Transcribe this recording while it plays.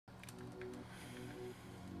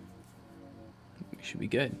We should be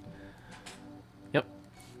good. Yep.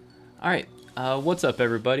 Alright, what's up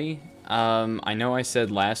everybody? I know I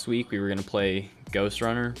said last week we were gonna play Ghost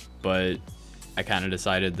Runner, but I kind of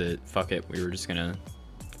decided that fuck it, we were just gonna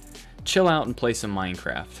chill out and play some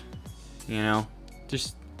Minecraft. You know,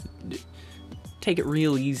 just take it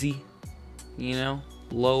real easy, you know,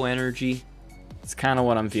 low energy. It's kind of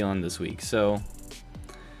what I'm feeling this week, so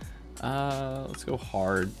let's go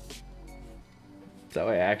hard. That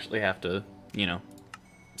way I actually have to, you know,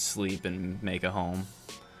 sleep and make a home.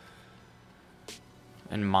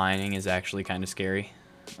 And mining is actually kind of scary.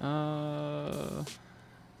 And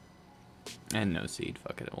no seed,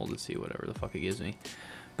 fuck it, we'll just see whatever the fuck it gives me.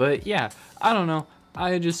 But yeah, I don't know,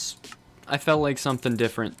 I felt like something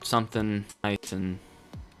different, something nice and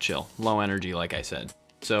chill, low energy like I said.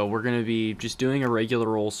 So we're gonna be just doing a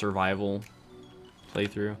regular old survival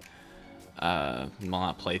playthrough. Well,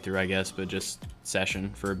 not playthrough I guess, but just session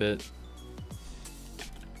for a bit.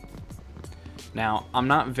 Now, I'm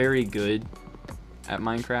not very good at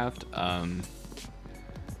Minecraft.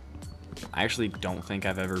 I actually don't think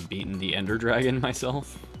I've ever beaten the Ender Dragon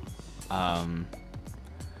myself.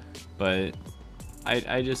 But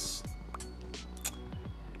I just,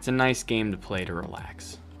 it's a nice game to play to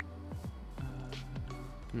relax.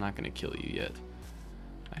 I'm not gonna kill you yet.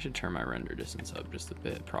 I should turn my render distance up just a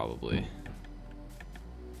bit, probably.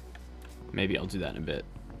 Maybe I'll do that in a bit.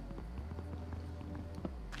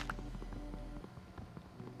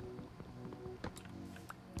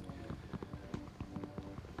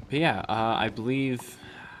 But yeah, I believe,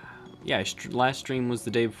 yeah, last stream was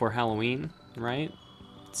the day before Halloween, right?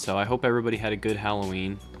 So I hope everybody had a good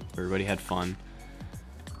Halloween. Everybody had fun.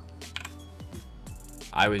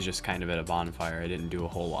 I was just kind of at a bonfire. I didn't do a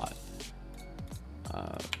whole lot.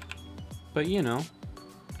 But you know,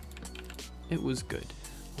 it was good.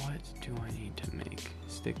 What do I need to make?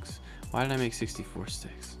 Sticks. Why did I make 64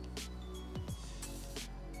 sticks?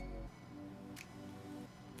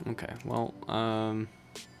 Okay, well,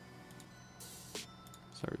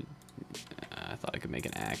 sorry. I thought I could make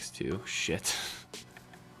an axe too. Shit.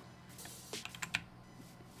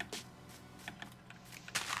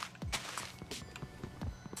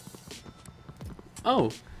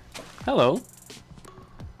 Oh, hello.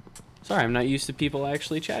 Sorry, I'm not used to people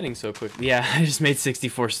actually chatting so quickly. Yeah, I just made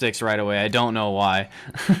 64 sticks right away. I don't know why.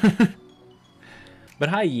 But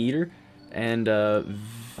hi, Yeeter. And,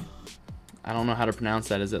 I don't know how to pronounce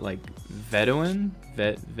that. Is it like Veduin?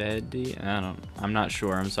 Vedi? I'm not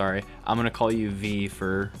sure. I'm sorry. I'm gonna call you V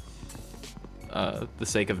for, the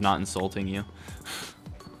sake of not insulting you.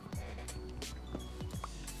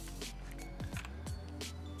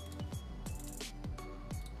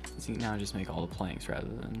 See, now I just make all the planks rather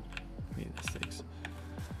than the sticks.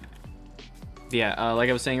 Yeah,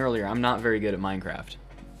 like I was saying earlier, I'm not very good at Minecraft.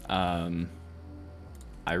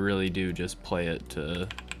 I really do just play it to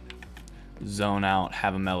zone out,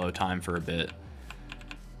 have a mellow time for a bit.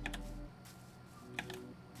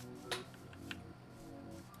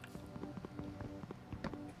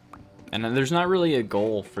 And there's not really a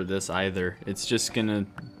goal for this either. It's just gonna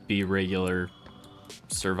be regular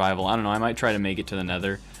survival. I don't know, I might try to make it to the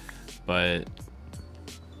Nether, but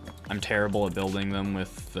I'm terrible at building them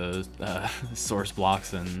with the source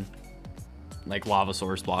blocks and like lava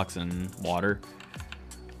source blocks and water.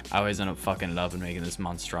 I always end up fucking it up and making this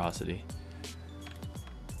monstrosity.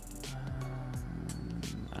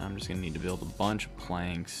 I'm just gonna need to build a bunch of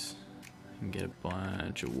planks and get a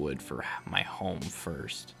bunch of wood for my home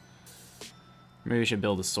first. Maybe I should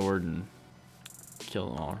build a sword and kill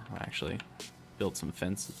them all. Actually, build some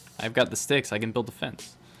fences. I've got the sticks, I can build a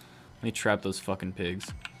fence. Let me trap those fucking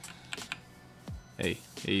pigs. Hey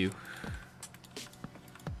you.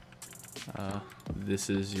 This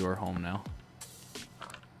is your home now.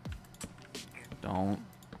 Don't.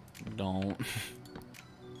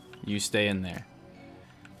 You stay in there.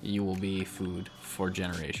 You will be food for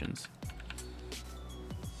generations.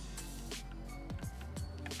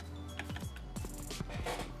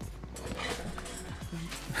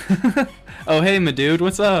 Oh hey, my dude,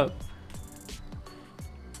 what's up?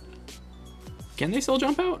 Can they still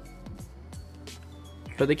jump out?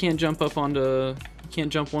 But they can't jump up onto,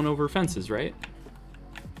 can't jump one over fences, right?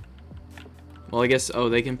 Well, I guess, oh,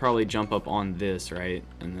 they can probably jump up on this, right?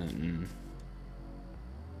 And then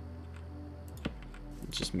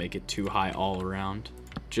just make it too high all around,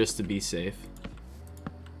 just to be safe.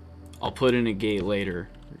 I'll put in a gate later.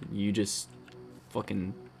 You just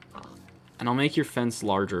fucking, and I'll make your fence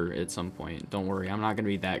larger at some point. Don't worry, I'm not gonna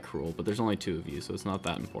be that cruel, but there's only 2 of you, so it's not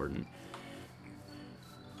that important.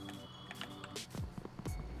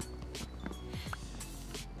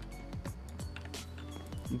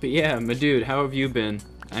 But yeah, my dude, how have you been?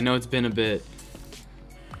 I know it's been a bit.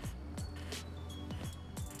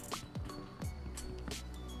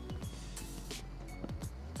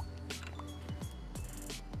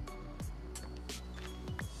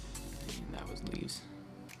 That was leaves.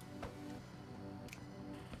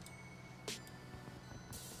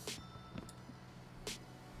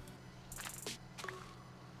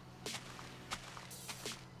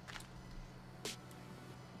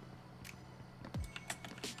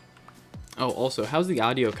 Oh, also, how's the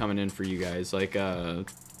audio coming in for you guys? Like,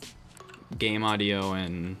 game audio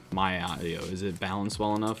and my audio. Is it balanced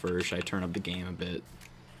well enough, or should I turn up the game a bit?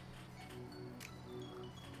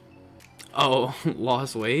 Oh,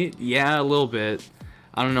 lost weight? Yeah, a little bit.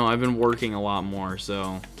 I don't know, I've been working a lot more,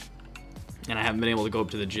 so... And I haven't been able to go up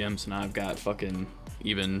to the gym, so now I've got fucking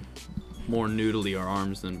even more noodly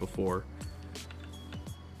arms than before.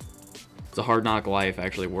 It's a hard knock life,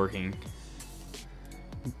 actually, working.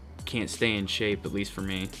 Can't stay in shape, at least for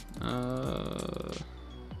me. But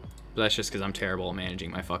that's just because I'm terrible at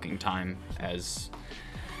managing my fucking time, as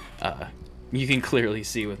you can clearly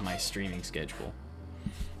see with my streaming schedule.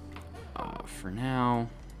 For now,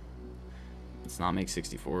 let's not make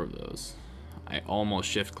 64 of those. I almost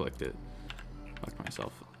shift clicked it. Fuck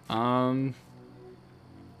myself.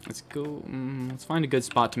 Let's go. Let's find a good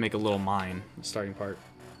spot to make a little mine. The starting part.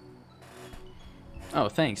 Oh,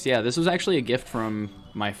 thanks. Yeah, this was actually a gift from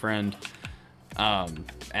my friend. And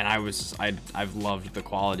I've loved the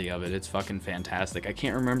quality of it. It's fucking fantastic. I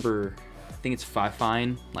can't remember. I think it's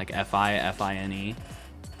Fifine, like Fine.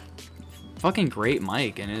 Fucking great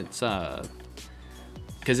mic, and it's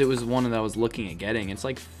because it was one that I was looking at getting. It's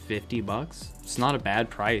like $50. It's not a bad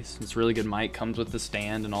price. It's a really good mic. Comes with the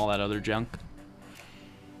stand and all that other junk.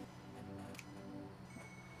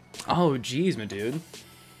 Oh, geez, my dude.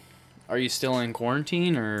 Are you still in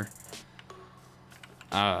quarantine, or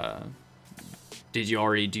did you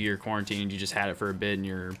already do your quarantine and you just had it for a bit and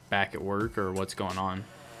you're back at work, or what's going on?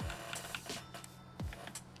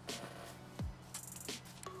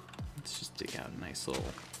 Let's just dig out a nice little...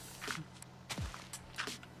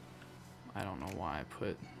 I don't know why I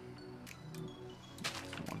put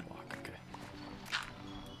one block. Okay.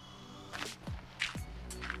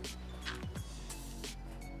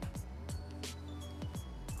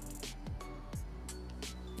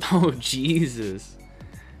 Oh, Jesus.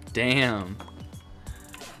 Damn.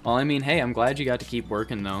 Well, I mean, hey, I'm glad you got to keep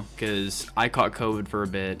working, though, because I caught COVID for a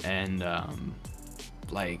bit, and,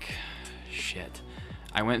 like, shit.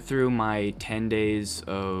 I went through my 10 days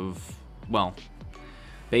of, well,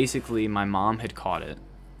 basically, my mom had caught it,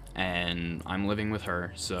 and I'm living with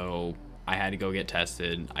her, so I had to go get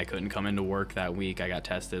tested. I couldn't come into work that week. I got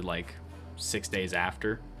tested, like, 6 days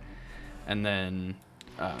after, and then,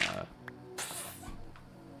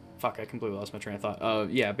 fuck, I completely lost my train of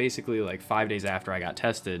thought. Yeah, basically like 5 days after I got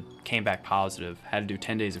tested, came back positive, had to do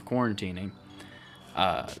 10 days of quarantining.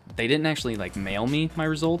 They didn't actually like mail me my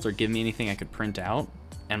results or give me anything I could print out,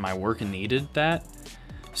 and my work needed that.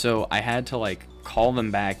 So I had to like call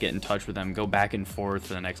them back, get in touch with them, go back and forth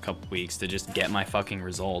for the next couple weeks to just get my fucking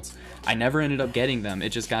results. I never ended up getting them. It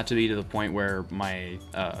just got to be to the point where my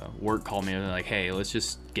work called me and they're like, hey, let's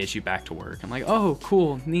just get you back to work. I'm like, oh,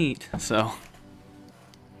 cool, neat. So...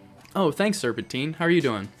 Oh, thanks, Serpentine. How are you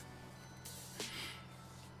doing?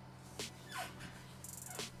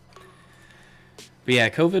 But yeah,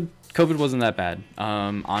 COVID wasn't that bad.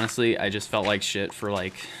 Honestly, I just felt like shit for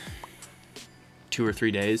like 2 or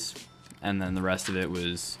 3 days, and then the rest of it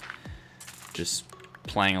was just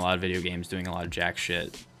playing a lot of video games, doing a lot of jack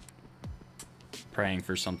shit, praying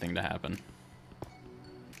for something to happen.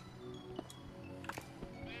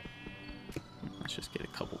 Let's just get a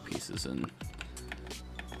couple pieces and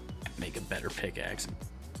make a better pickaxe.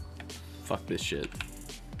 Fuck this shit.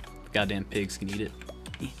 Goddamn pigs can eat it.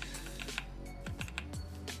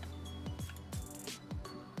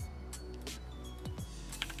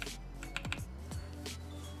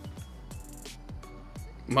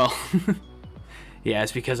 Well, yeah,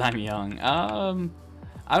 it's because I'm young.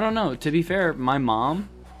 I don't know. To be fair, my mom,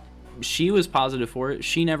 she was positive for it.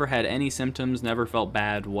 She never had any symptoms, never felt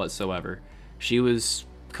bad whatsoever. She was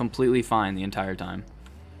completely fine the entire time.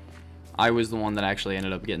 I was the one that actually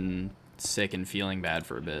ended up getting sick and feeling bad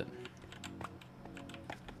for a bit.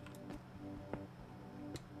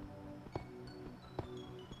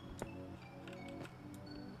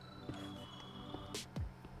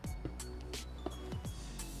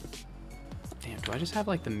 Damn, do I just have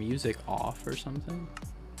like the music off or something?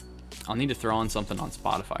 I'll need to throw on something on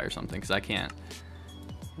Spotify or something, because I can't.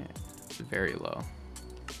 Yeah, it's very low.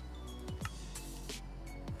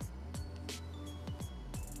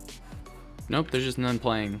 Nope, there's just none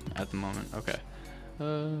playing at the moment. Okay.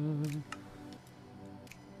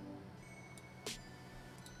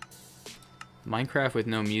 Minecraft with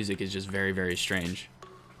no music is just very, very strange.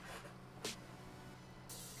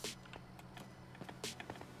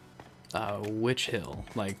 Witch Hill.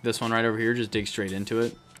 Like, this one right over here, just dig straight into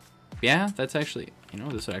it. Yeah, that's actually... You know,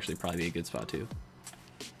 this would actually probably be a good spot, too.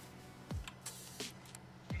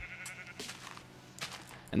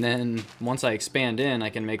 And then, once I expand in, I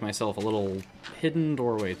can make myself a little hidden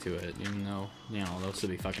doorway to it, even though, you know, those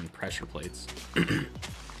would be fucking pressure plates.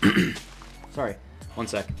 Sorry. One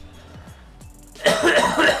sec.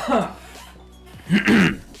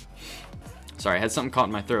 Sorry, I had something caught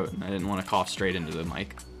in my throat, and I didn't want to cough straight into the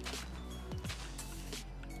mic.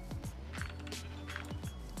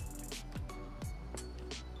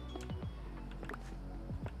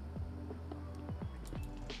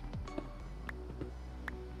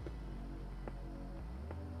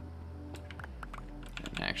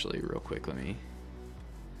 Actually, real quick, let me...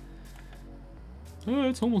 Oh,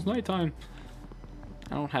 it's almost nighttime.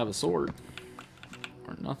 I don't have a sword.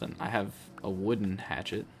 Or nothing. I have a wooden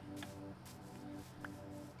hatchet.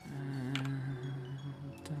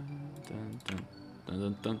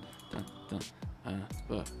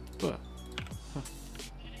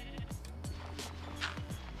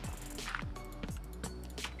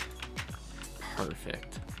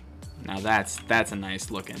 Perfect. Now that's a nice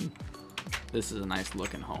looking... This is a nice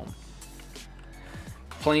looking home.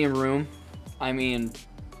 Plenty of room. I mean,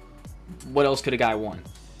 what else could a guy want?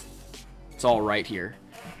 It's all right here.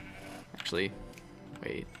 Actually,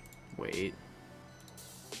 wait.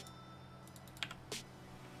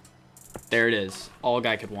 There it is. All a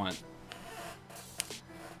guy could want.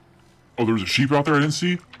 Oh, there was a sheep out there I didn't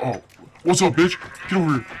see? Oh, what's up, bitch? Get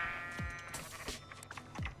over here.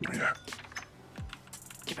 Where you at?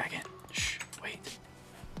 Get back in. Shh, wait.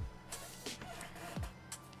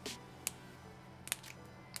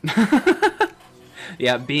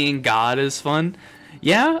 Yeah, being God is fun.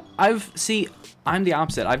 Yeah, I'm the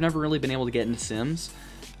opposite. I've never really been able to get into Sims.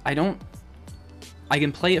 I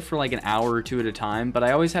can play it for like an hour or two at a time, but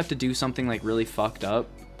I always have to do something like really fucked up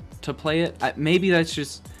to play it. Maybe that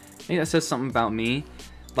says something about me.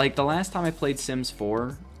 Like the last time I played Sims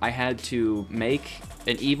 4, I had to make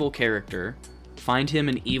an evil character, find him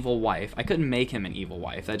an evil wife. I couldn't make him an evil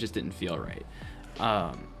wife. That just didn't feel right.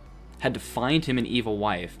 Had to find him an evil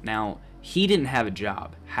wife. Now, he didn't have a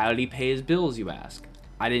job. How did he pay his bills, you ask?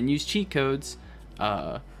 I didn't use cheat codes.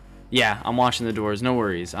 Yeah, I'm watching the doors. No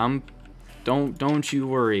worries. Don't you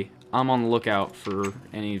worry. I'm on the lookout for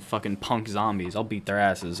any fucking punk zombies. I'll beat their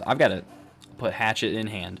asses. I've got to put hatchet in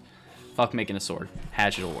hand. Fuck making a sword.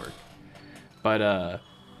 Hatchet will work. But,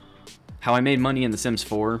 how I made money in The Sims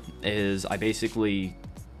 4 is I basically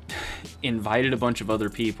invited a bunch of other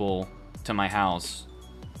people to my house,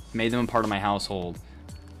 made them a part of my household,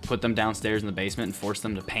 put them downstairs in the basement and forced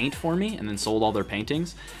them to paint for me, and then sold all their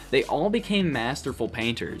paintings. They all became masterful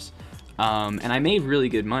painters, and I made really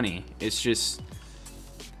good money. It's just...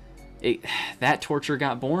 that torture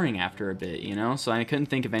got boring after a bit, you know? So I couldn't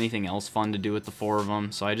think of anything else fun to do with the 4 of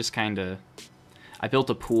them, so I just kind of... I built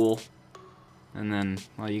a pool, and then,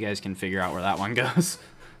 well, you guys can figure out where that one goes.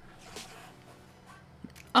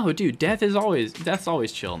 Oh, dude, death's always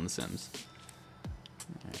chill in The Sims.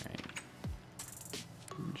 Alright.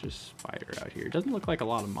 Just spider out here. Doesn't look like a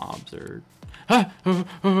lot of mobs are...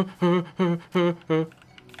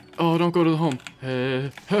 Oh, don't go to the home.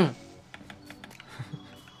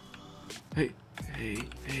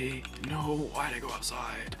 Hey, no, why'd I go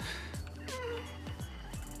outside?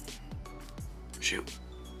 Shoot.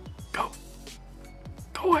 Go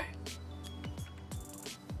away.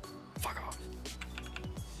 Fuck off.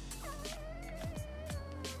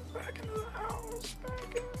 Back into the house,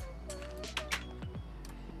 back in.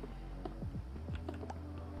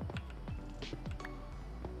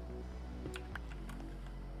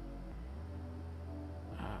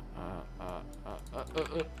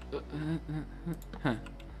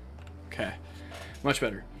 Okay, much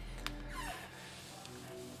better.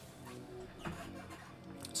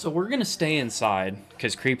 So we're gonna stay inside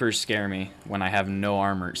because creepers scare me when I have no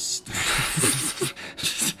armor.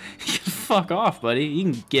 Fuck off, buddy.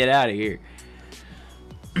 You can get out of here.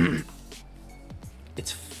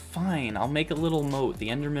 It's fine. I'll make a little moat. The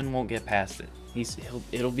Enderman won't get past it.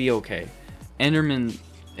 It'll be okay. Enderman,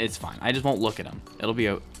 it's fine. I just won't look at him. It'll be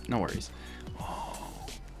no worries. Oh.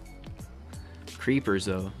 Creepers,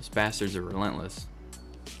 though. Those bastards are relentless.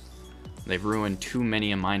 They've ruined too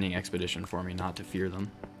many a mining expedition for me not to fear them.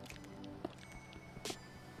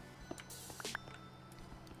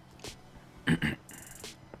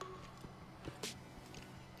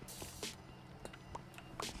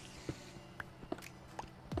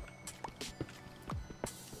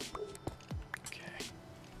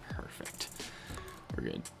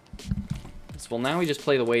 Well, now we just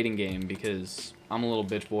play the waiting game because I'm a little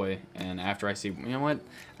bitch boy, and after I see, you know what?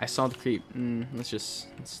 I saw the creep. Let's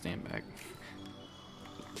stand back.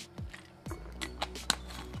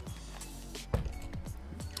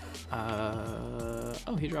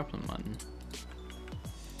 Oh, he dropped a mutton.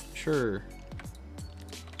 Sure.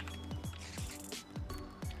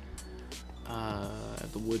 I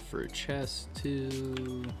have the wood for a chest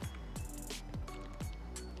too.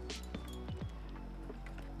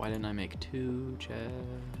 Why didn't I make 2 chests?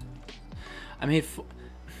 I made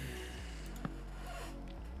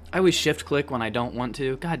I always shift click when I don't want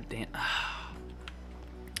to. God damn.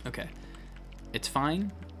 Okay. It's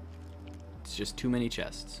fine. It's just too many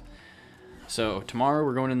chests. So tomorrow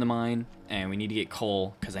we're going in the mine and we need to get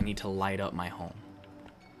coal because I need to light up my home.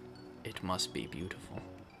 It must be beautiful.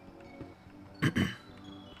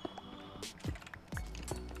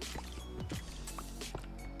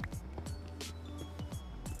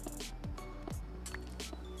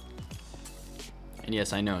 And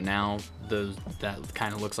yes, I know now that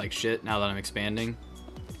kind of looks like shit now that I'm expanding.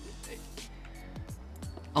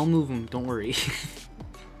 I'll move them, don't worry.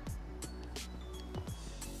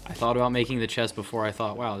 I thought about making the chest before. I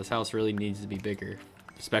thought, wow, this house really needs to be bigger,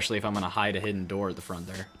 especially if I'm gonna hide a hidden door at the front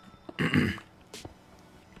there.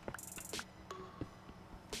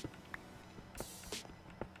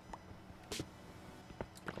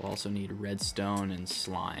 I'll also need redstone and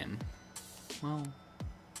slime. Well,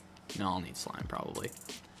 no, I'll need slime probably.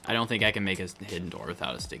 I don't think I can make a hidden door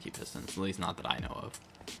without a sticky piston, at least not that I know of.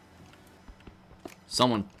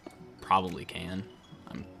 Someone probably can.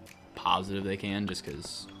 I'm positive they can, just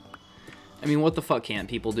because... I mean, what the fuck can't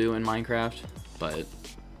people do in Minecraft? But...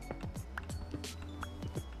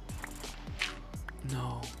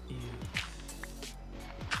 No, ew.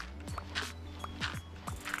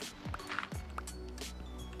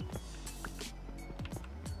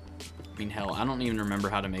 I mean, hell, I don't even remember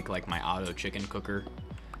how to make, like, my auto chicken cooker.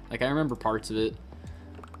 Like, I remember parts of it.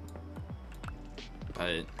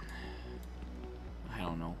 But... I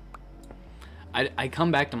don't know. I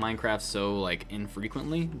come back to Minecraft so, like,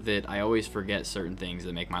 infrequently that I always forget certain things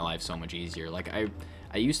that make my life so much easier. Like, I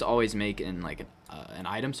used to always make in, like, an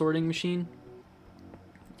item sorting machine.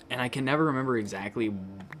 And I can never remember exactly...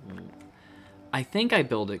 I think I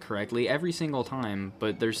build it correctly every single time,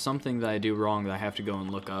 but there's something that I do wrong that I have to go and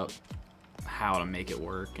look up how to make it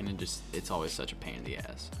work, and it's always such a pain in the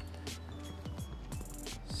ass.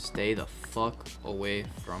 Stay the fuck away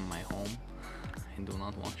from my home. I do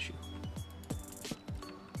not want you.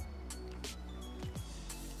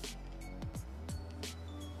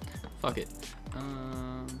 Fuck it.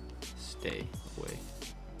 Stay away.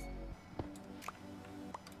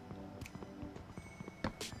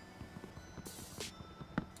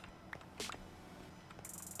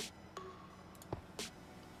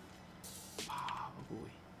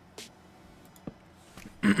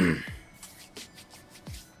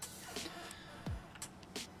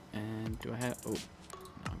 And do I have... Oh, no,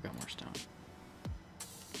 I've got more stone.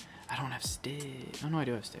 I don't have sticks. Oh, no, I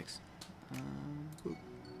do have sticks. Ooh.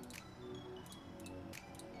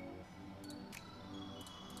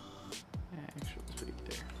 Actually, let's put it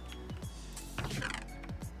there.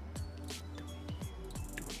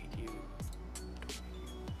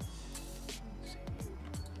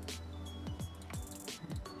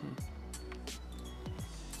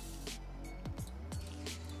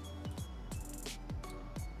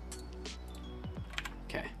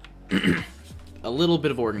 Okay. A little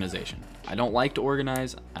bit of organization. I don't like to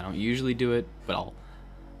organize. I don't usually do it, but I'll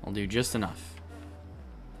do just enough.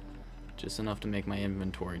 Just enough to make my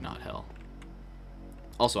inventory not hell.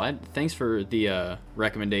 Also, thanks for the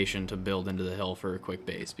recommendation to build into the hill for a quick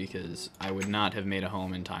base, because I would not have made a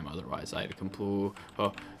home in time otherwise. I had a complete...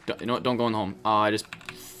 Oh, you know what? Don't go in the home. I just...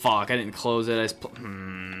 Fuck, I didn't close it. I just...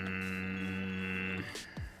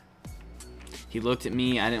 He looked at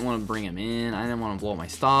me. I didn't want to bring him in. I didn't want to blow my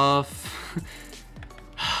stuff.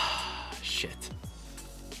 Shit.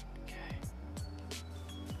 Okay.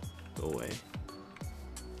 Go away.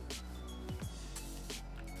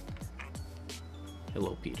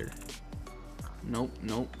 Hello, Peter. Nope,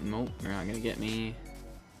 nope, nope. You're not gonna get me.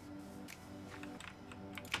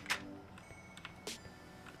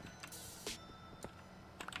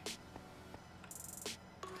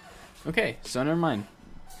 Okay, so never mind.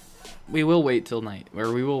 We will wait till night,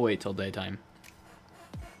 or we will wait till daytime.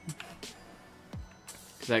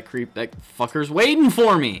 Cause that fucker's waiting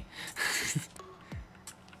for me.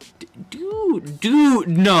 Dude,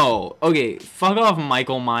 no. Okay, fuck off,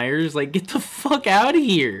 Michael Myers. Like, get the fuck out of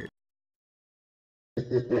here.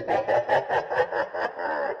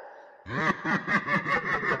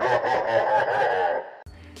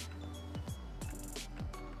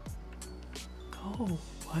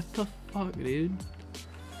 What the fuck, dude?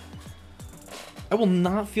 I will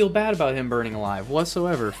not feel bad about him burning alive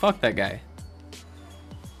whatsoever. Fuck that guy.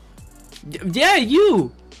 Yeah,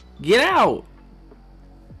 you! Get out!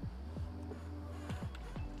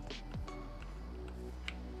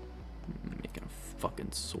 I'm making a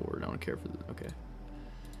fucking sword. I don't care for the... Okay.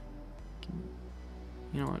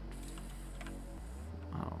 You know what?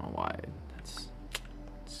 I don't know why. That's...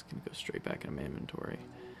 It's gonna go straight back into my inventory.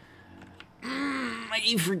 I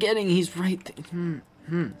keep forgetting he's right there.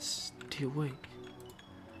 Stay awake.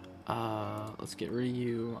 Let's get rid of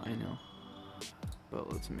you. I know.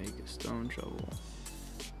 But let's make a stone shovel.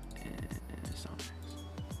 And a stone axe.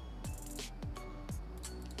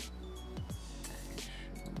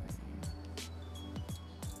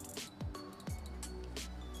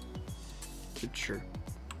 Actually. Sure.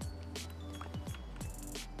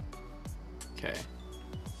 Okay.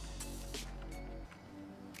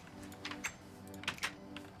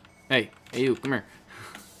 Hey, you, come here.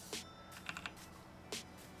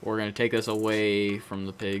 We're gonna take this away from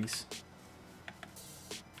the pigs.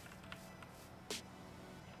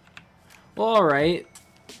 Well, alright.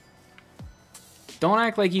 Don't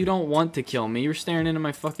act like you don't want to kill me. You're staring into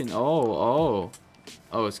my fucking... Oh,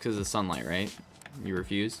 it's because of the sunlight, right? You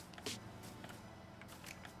refuse?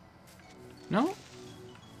 No?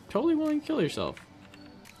 Totally willing to kill yourself.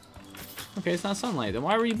 Okay, it's not sunlight. Then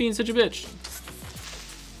why were you being such a bitch?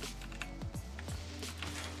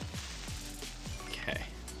 Okay.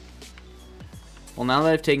 Well, now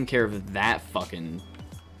that I've taken care of that fucking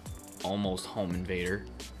almost home invader,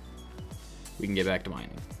 we can get back to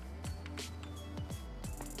mining.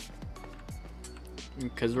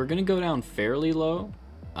 Because we're going to go down fairly low.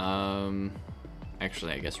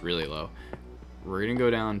 Actually, I guess really low. We're going to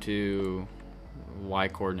go down to Y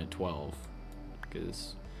coordinate 12.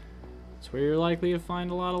 Because it's where you're likely to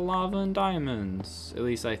find a lot of lava and diamonds. At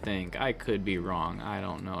least I think. I could be wrong. I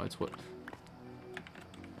don't know. It's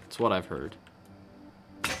what I've heard.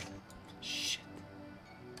 Shit.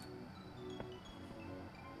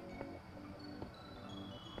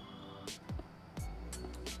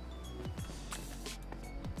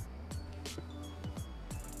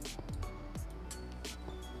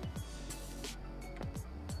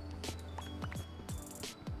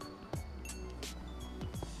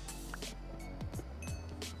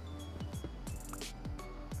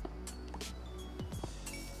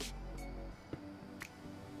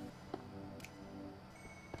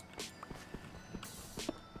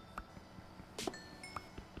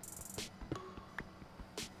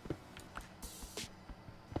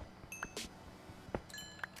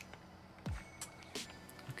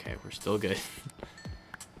 Okay, we're still good.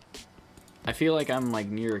 I feel like I'm like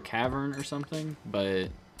near a cavern or something, but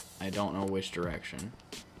I don't know which direction.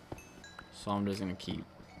 So I'm just gonna keep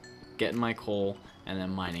getting my coal and then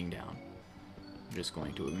mining down. I'm just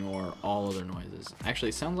going to ignore all other noises. Actually,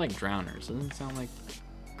 it sounds like drowners. Doesn't it sound like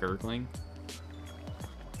gurgling?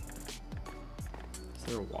 Is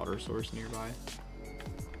there a water source nearby?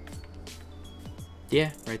 Yeah,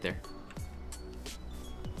 right there.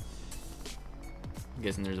 I'm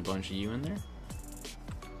guessing there's a bunch of you in there.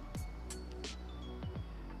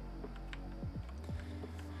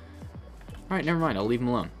 Alright, never mind. I'll leave him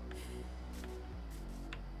alone.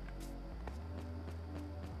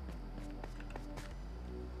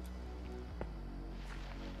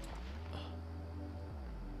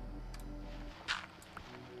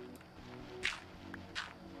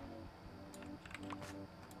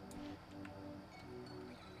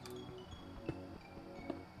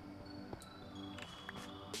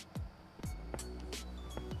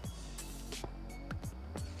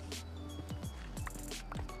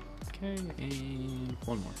 Okay, and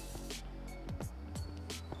one more.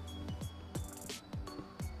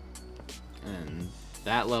 And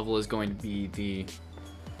that level is going to be the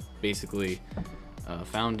basically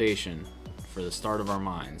foundation for the start of our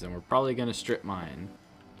mines, and we're probably going to strip mine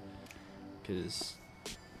because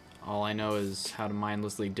all I know is how to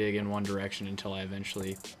mindlessly dig in one direction until I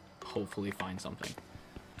eventually hopefully find something.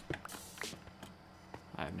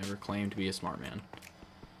 I've never claimed to be a smart man.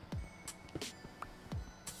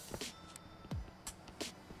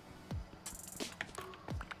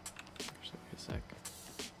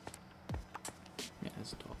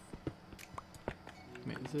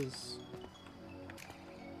 Wait, is...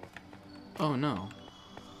 Oh no.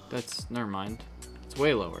 That's... Never mind. It's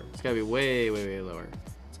way lower. It's gotta be way, way, way lower.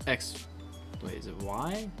 It's X... Wait, is it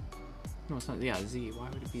Y? No, it's not... Yeah, Z. Why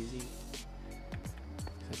would it be Z?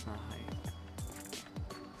 That's not height.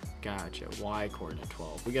 Gotcha. Y coordinate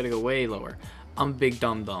 12. We gotta go way lower. I'm big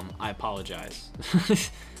dumb. I apologize.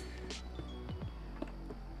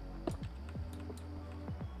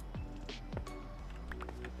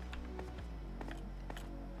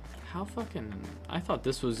 How fucking... I thought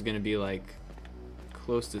this was gonna be, like,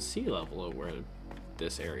 close to sea level of where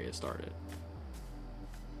this area started.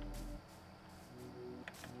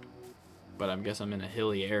 But I guess I'm in a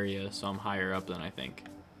hilly area, so I'm higher up than I think.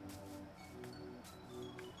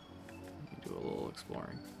 Do a little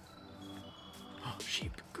exploring. Oh,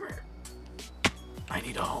 sheep. Come here. I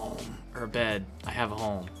need a home. Or a bed. I have a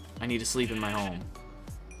home. I need to sleep in my home.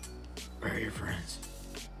 Where are your friends?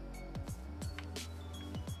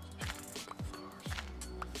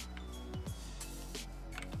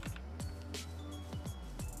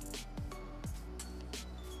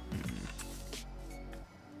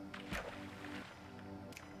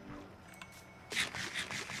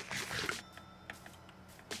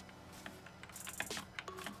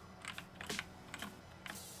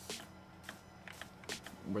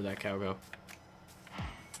 Where'd that cow go?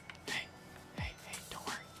 Hey, don't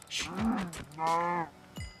worry. Shh.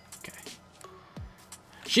 Okay.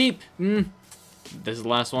 Sheep! This is the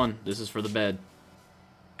last one. This is for the bed.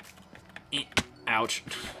 Ouch.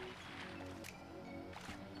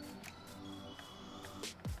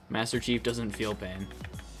 Master Chief doesn't feel pain.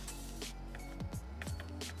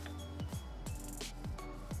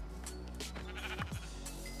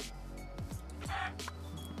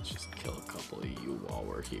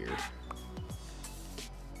 Here.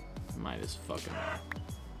 Might as fucking.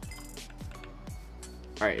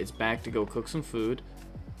 Alright, it's back to go cook some food.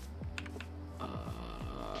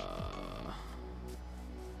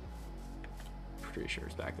 Pretty sure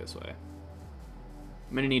it's back this way.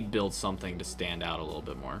 I'm gonna need to build something to stand out a little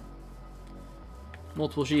bit more.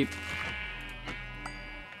 Multiple sheep.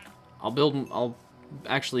 I'll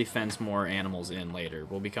actually fence more animals in later.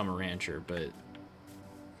 We'll become a rancher, but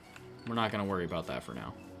we're not gonna worry about that for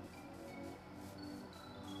now.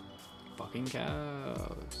 Fucking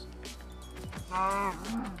cows.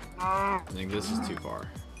 I think this is too far.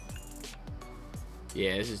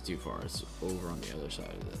 Yeah, this is too far. It's over on the other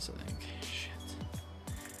side of this, I think. Shit.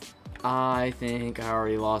 I think I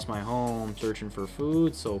already lost my home searching for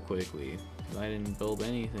food so quickly. Because I didn't build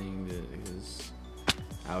anything that is...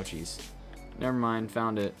 Ouchies. Never mind,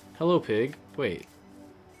 found it. Hello, pig. Wait.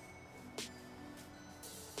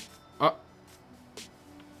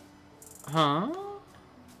 Huh?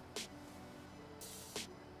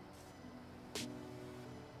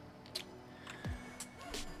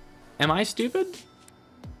 Am I stupid?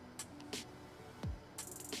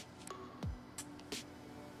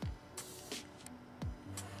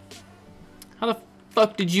 How the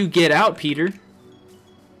fuck did you get out, Peter?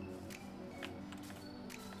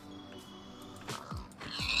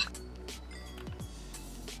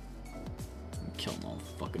 I'm killing all the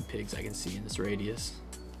fucking pigs I can see in this radius.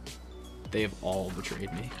 They have all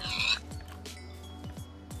betrayed me.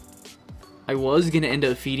 I was gonna end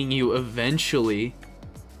up feeding you eventually.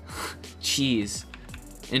 Jeez.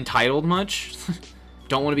 Entitled much?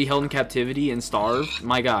 Don't want to be held in captivity and starve?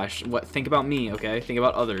 My gosh. What? Think about me, okay? Think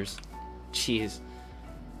about others. Jeez.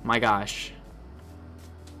 My gosh.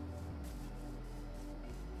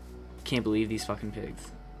 Can't believe these fucking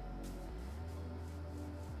pigs.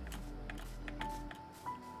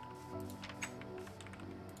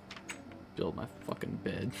 Build my fucking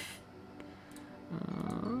bed.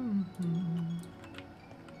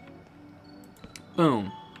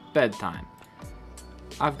 Boom. Bedtime.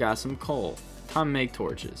 I've got some coal. Time to make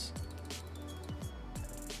torches.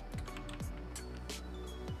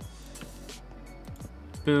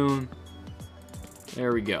 Boom.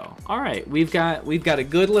 There we go. Alright, we've got a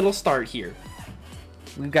good little start here.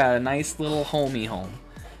 We've got a nice little homey home.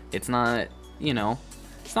 It's not, you know,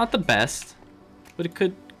 it's not the best, but it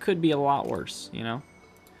could be a lot worse, you know?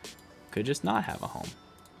 Could just not have a home.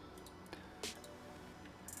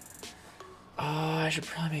 I should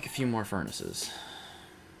probably make a few more furnaces.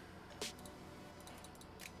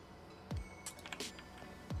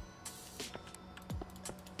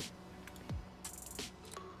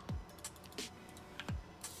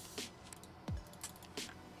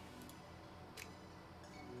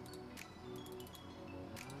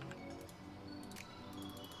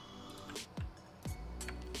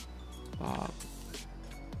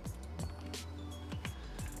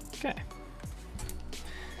 Okay.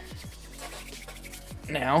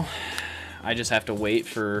 Now, I just have to wait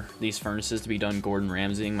for these furnaces to be done Gordon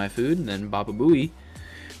Ramsaying my food, and then Baba Booey,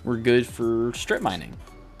 we're good for strip mining.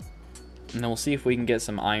 And then we'll see if we can get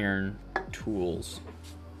some iron tools.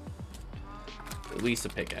 At least a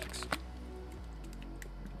pickaxe.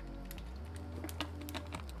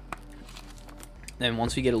 Then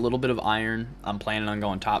once we get a little bit of iron, I'm planning on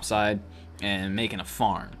going topside and making a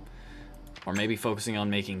farm. Or maybe focusing on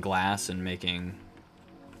making glass and making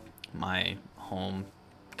my home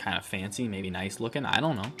kind of fancy, maybe nice looking. I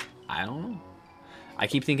don't know. I don't know. I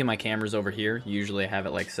keep thinking my camera's over here. Usually I have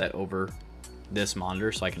it like set over this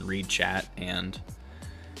monitor so I can read chat and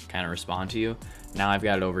kind of respond to you. Now I've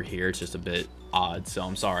got it over here. It's just a bit odd, so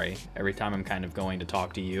I'm sorry. Every time I'm kind of going to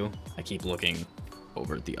talk to you, I keep looking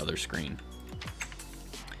over at the other screen.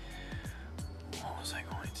 What was I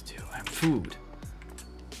going to do? I have food.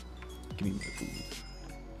 Give me more food.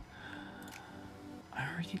 I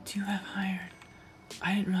already do have iron.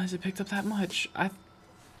 I didn't realize I picked up that much.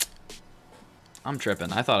 I'm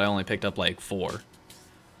tripping. I thought I only picked up like 4.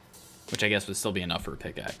 Which I guess would still be enough for a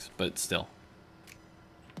pickaxe, but still.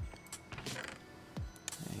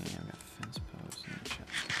 Hey, I've got fence posts and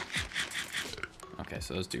chest. Okay,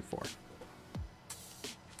 so those do 4.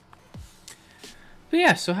 But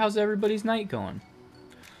yeah, so how's everybody's night going?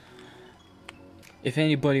 If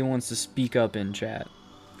anybody wants to speak up in chat.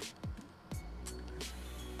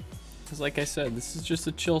 Because like I said, this is just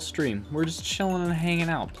a chill stream. We're just chilling and hanging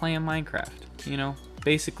out, playing Minecraft. You know,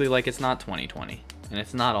 basically like it's not 2020. And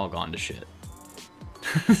it's not all gone to shit.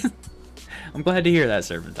 I'm glad to hear that,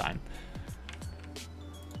 Serpentine.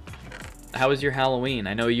 How was your Halloween?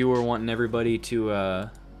 I know you were wanting everybody to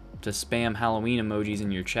spam Halloween emojis in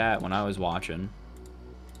your chat when I was watching.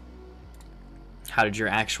 How did your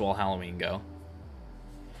actual Halloween go?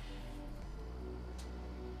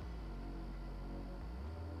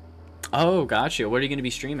 Oh, gotcha. What are you going to be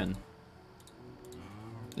streaming?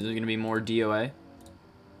 Is it going to be more DOA?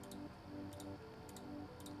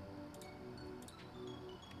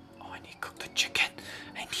 Oh, I need to cook the chicken.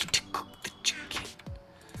 I need to cook the chicken.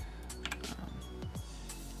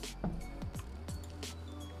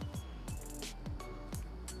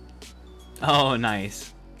 Oh,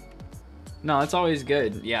 nice. No, it's always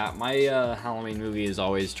good. Yeah, my Halloween movie is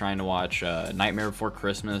always trying to watch Nightmare Before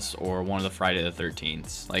Christmas or one of the Friday the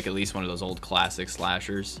 13th. Like at least one of those old classic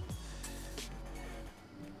slashers.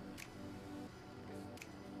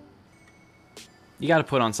 You gotta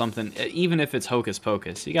put on something, even if it's Hocus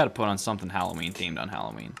Pocus, you gotta put on something Halloween themed on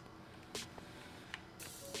Halloween.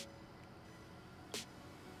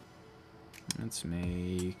 Let's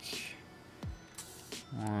make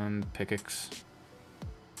 1 pickaxe.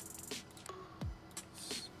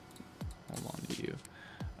 Hold on to you.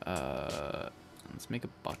 Let's make a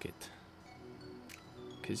bucket.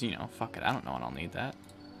 Cause you know, fuck it, I don't know when I'll need that.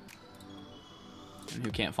 And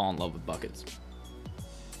who can't fall in love with buckets?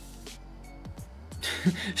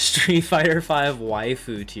 Street Fighter 5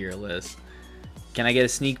 waifu tier list. Can I get a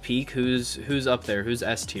sneak peek? Who's up there? Who's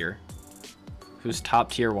S tier? Who's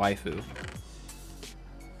top tier waifu?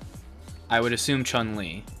 I would assume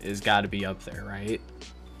Chun-Li is got to be up there, right?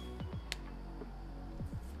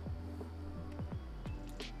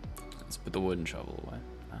 Let's put the wooden shovel away.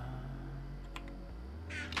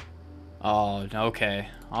 Oh, okay.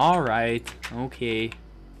 All right. Okay.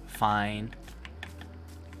 Fine.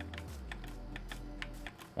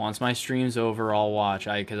 Once my stream's over, I'll watch.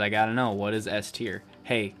 Because I gotta know, what is S tier?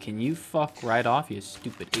 Hey, can you fuck right off, you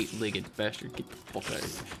stupid 8-legged bastard? Get the fuck out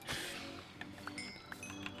of here.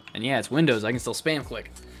 And yeah, it's Windows. I can still spam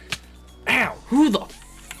click. Ow! Who the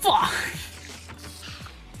fuck?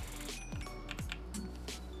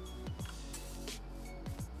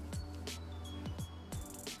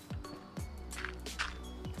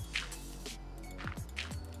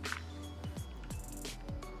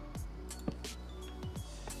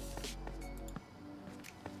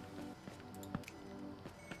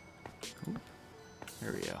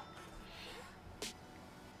 There we go.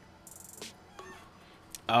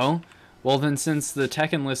 Oh, well then, since the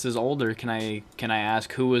Tekken list is older, can I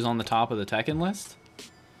ask who was on the top of the Tekken list?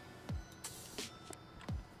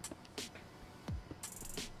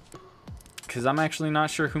 Because I'm actually not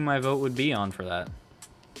sure who my vote would be on for that.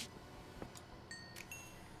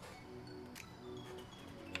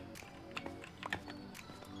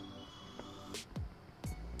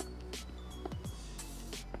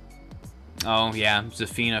 Oh yeah,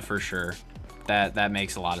 Zafina for sure. That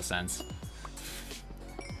makes a lot of sense.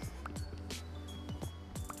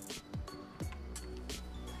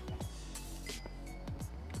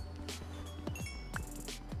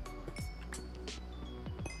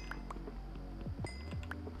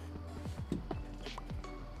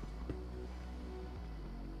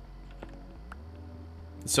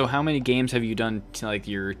 So how many games have you done like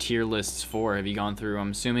your tier lists for? Have you gone through?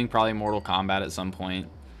 I'm assuming probably Mortal Kombat at some point.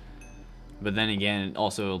 But then again, it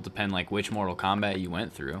also will depend like which Mortal Kombat you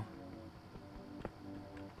went through.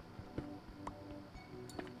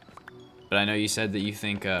 But I know you said that you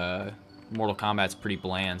think Mortal Kombat's pretty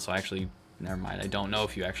bland, so actually, never mind. I don't know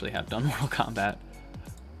if you actually have done Mortal Kombat.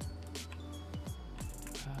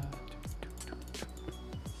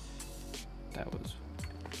 that was...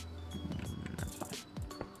 that's fine.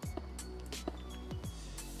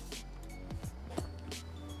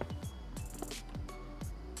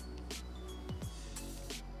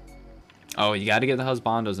 Oh, you gotta get the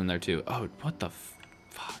husbandos in there too. Oh, what the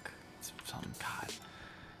fuck? It's something, God.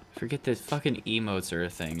 Forget that fucking emotes are a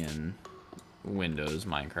thing in Windows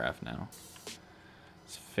Minecraft now.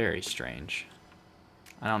 It's very strange.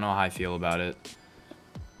 I don't know how I feel about it.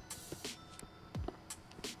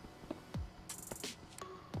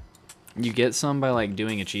 You get some by like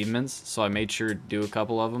doing achievements, so I made sure to do a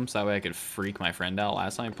couple of them so that way I could freak my friend out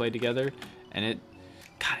last time we played together. And it...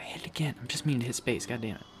 God, I hit it again. I'm just meaning to hit space. God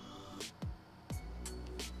damn it.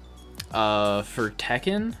 For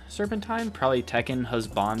Tekken Serpentine, probably Tekken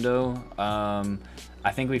Husbando.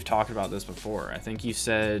 I think we've talked about this before. I think you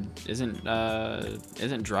said, isn't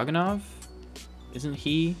Dragunov? Isn't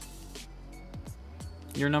he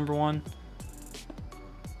your number one?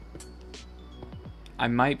 I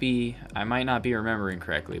might not be remembering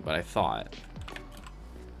correctly, but I thought.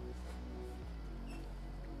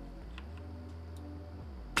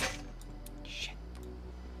 Shit.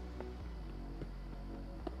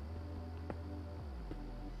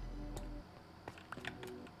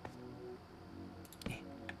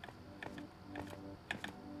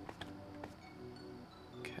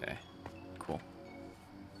 Okay, cool.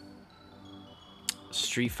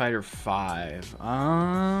 Street Fighter 5.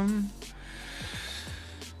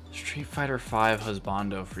 Street Fighter 5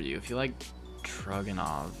 Husbando for you. If you like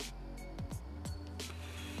Dragunov.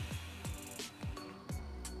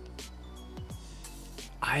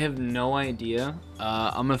 I have no idea.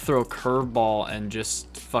 I'm gonna throw a curveball and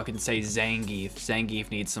just fucking say Zangief. Zangief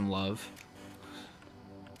needs some love.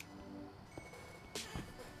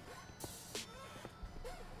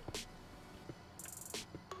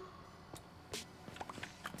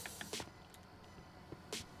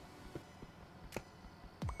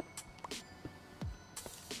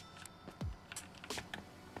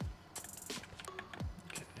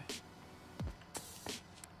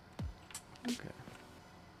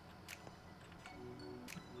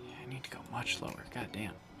 Much lower. God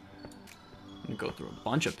damn. I'm gonna go through a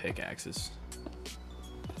bunch of pickaxes.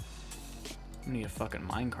 I need a fucking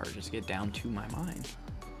minecart just to get down to my mine.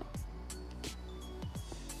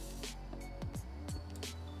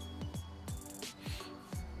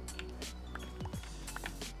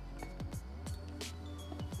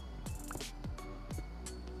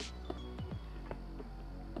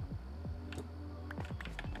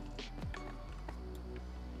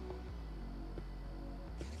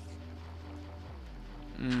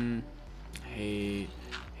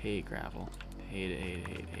 Hate gravel. Hate it.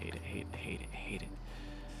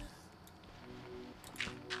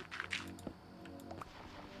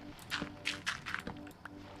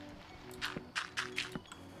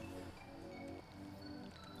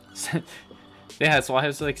 Yeah, so I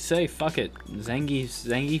was like, say, fuck it.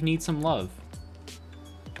 Zangief needs some love.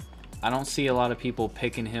 I don't see a lot of people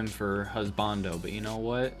picking him for Husbando, but you know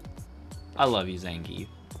what? I love you, Zangief.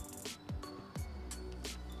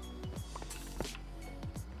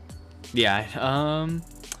 Yeah,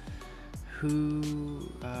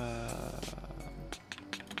 who,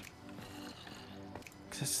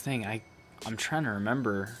 this thing, I'm trying to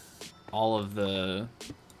remember all of the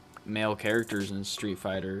male characters in Street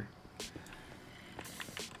Fighter.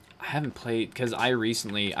 I haven't played, because I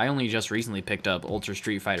only just recently picked up Ultra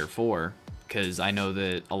Street Fighter 4, because I know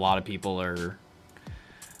that a lot of people are,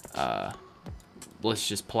 let's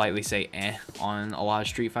just politely say on a lot of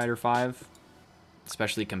Street Fighter 5.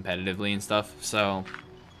 Especially competitively and stuff, so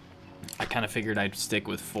I kind of figured I'd stick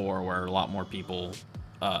with 4, where a lot more people,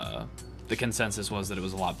 the consensus was that it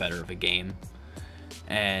was a lot better of a game,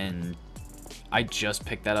 and I just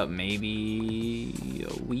picked that up maybe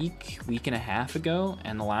a week and a half ago,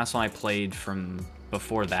 and the last one I played from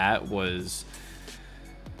before that was,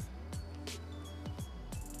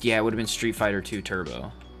 yeah, it would have been Street Fighter 2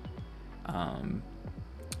 Turbo.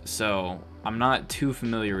 So I'm not too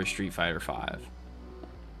familiar with Street Fighter 5.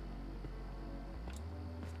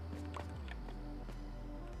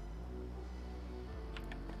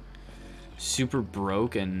 Super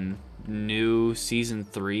broke and new season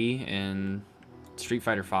 3 in Street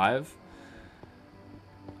Fighter 5.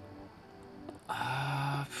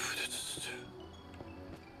 I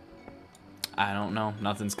don't know.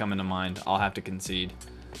 Nothing's coming to mind. I'll have to concede.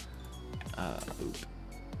 Oop.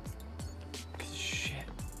 Shit.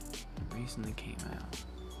 Recently came out.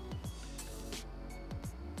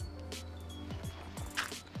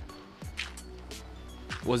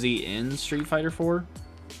 Was he in Street Fighter 4?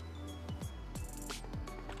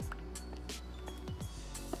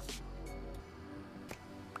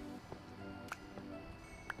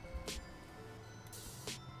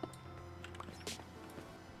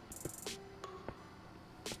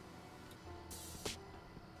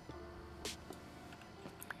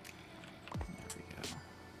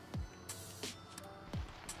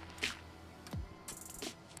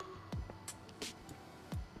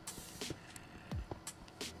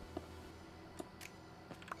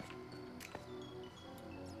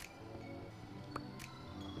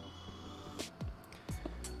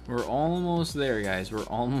 We're almost there, guys. We're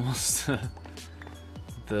almost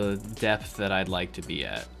the depth that I'd like to be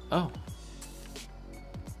at. Oh.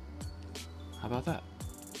 How about that?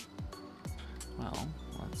 Well,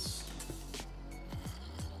 let's...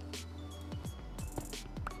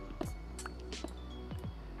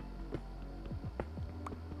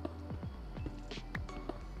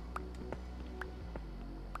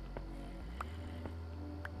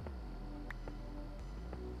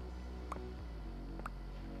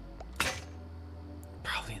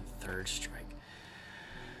 Probably in third strike.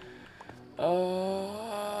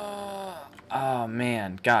 Oh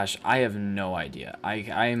man, gosh, I have no idea.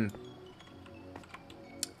 I'm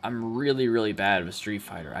really bad with Street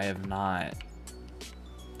Fighter. I have not.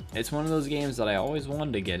 It's one of those games that I always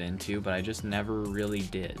wanted to get into, but I just never really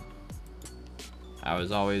did. I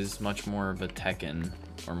was always much more of a Tekken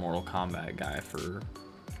or Mortal Kombat guy for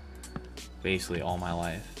basically all my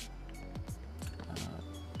life.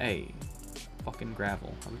 Hey, fucking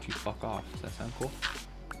gravel. How about you fuck off? Does that sound cool?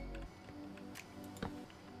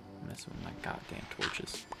 I'm messing with my goddamn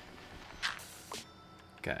torches.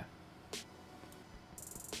 Okay.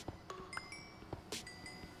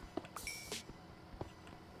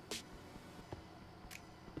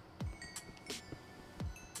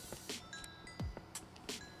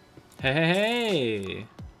 Hey!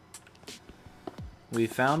 We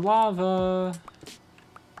found lava!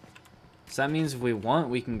 So that means if we want,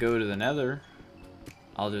 we can go to the Nether.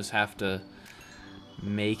 I'll just have to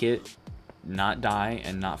make it not die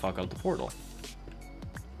and not fuck up the portal.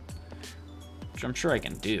 Which I'm sure I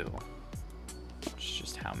can do. It's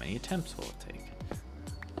just how many attempts will it take?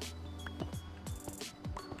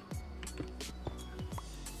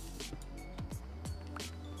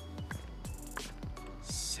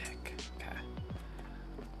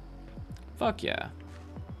 Fuck yeah.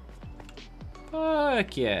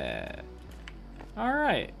 Fuck yeah.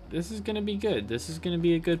 Alright. This is gonna be good. This is gonna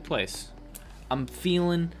be a good place. I'm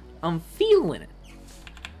feeling it.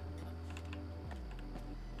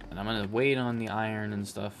 And I'm gonna wait on the iron and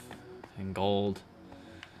stuff. And gold.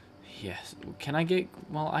 Yes. Can I get...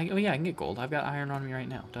 Well, oh yeah, I can get gold. I've got iron on me right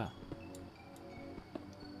now. Duh.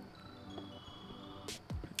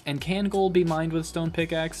 And can gold be mined with stone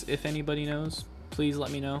pickaxe? If anybody knows, please let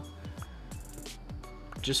me know.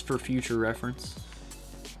 Just for future reference.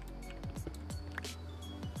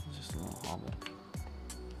 Just a little hobble.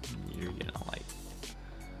 You're getting a light.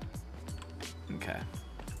 Okay.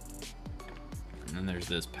 And then there's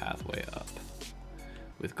this pathway up.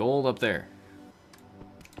 With gold up there.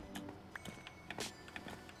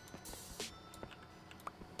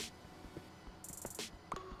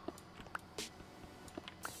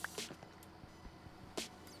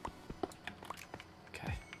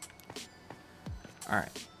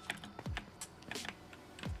 Alright.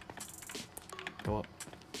 Go up.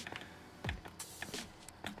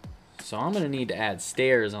 So I'm going to need to add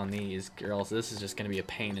stairs on these, or else this is just going to be a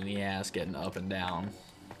pain in the ass getting up and down.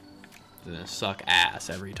 It's going to suck ass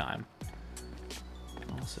every time.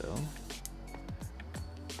 Also,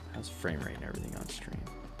 how's frame rate and everything on stream?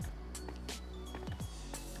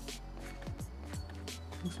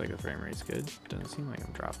 Looks like the frame rate's good. Doesn't seem like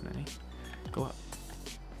I'm dropping any. Go up.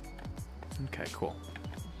 Okay, cool.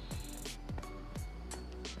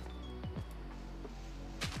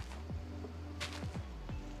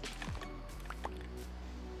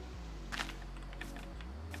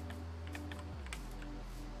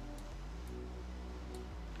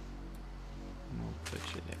 We'll put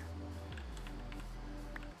you there.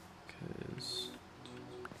 Because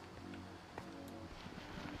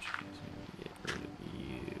get rid of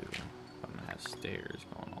you. I'm gonna have stairs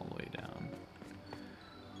going all the way down.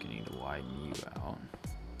 Need to widen you out.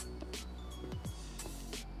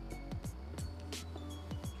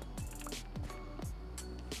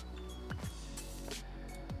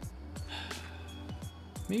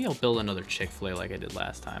 Maybe I'll build another Chick-fil-A like I did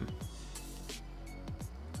last time.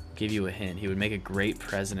 Give you a hint. He would make a great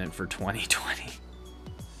president for 2020.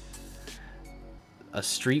 A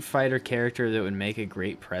Street Fighter character that would make a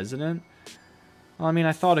great president? Well, I mean,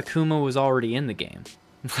 I thought Akuma was already in the game.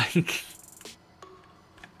 Like...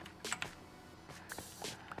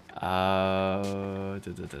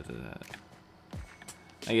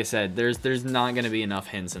 Like I said, there's not gonna be enough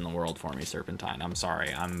hints in the world for me, Serpentine. I'm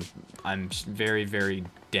sorry. I'm very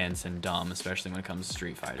dense and dumb, especially when it comes to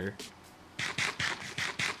Street Fighter.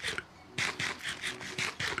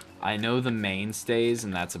 I know the mainstays,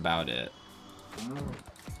 and that's about it.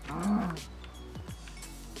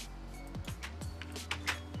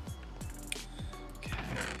 Okay,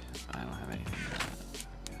 I don't have anything.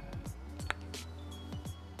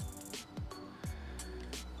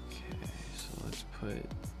 Okay, so let's put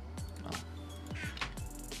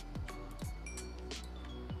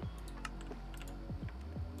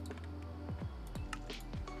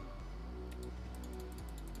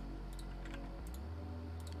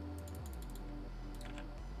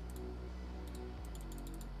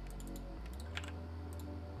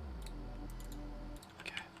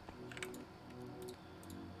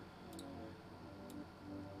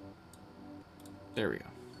There we go.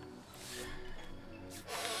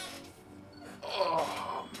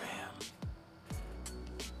 Oh, man.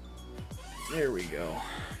 There we go.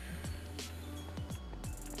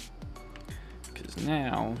 Because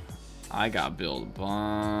now I got built a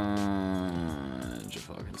bunch of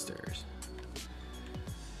fucking stairs.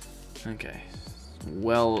 Okay.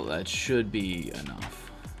 Well, that should be enough.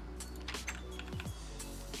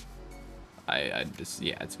 I just,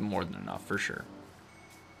 yeah, it's more than enough for sure.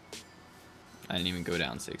 I didn't even go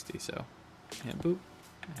down 60, so. And boop.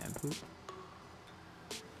 And boop.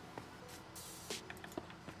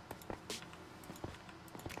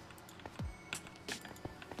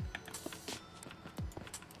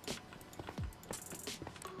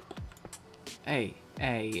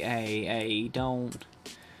 Hey, don't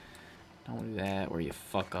do that where you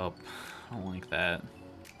fuck up. I don't like that.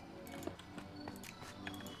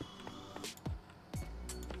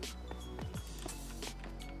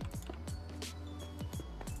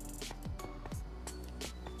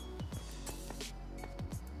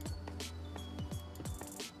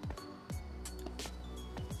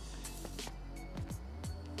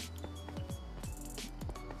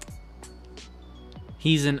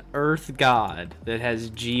 He's an earth god that has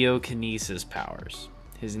geokinesis powers.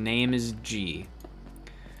 His name is G.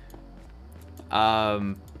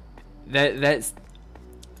 That's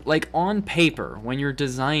like on paper when you're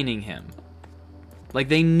designing him. Like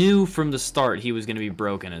they knew from the start he was gonna be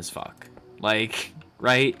broken as fuck. Like,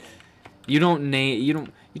 right? You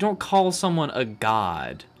don't call someone a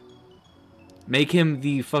god. Make him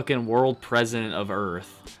the fucking world president of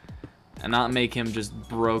Earth. And not make him just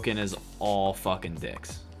broken as all fucking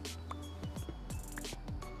dicks.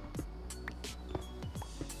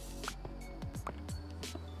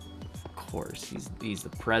 Of course, he's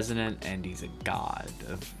the president and he's a god.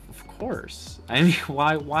 Of course. I mean,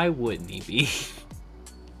 why wouldn't he be?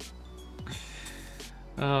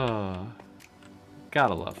 Oh,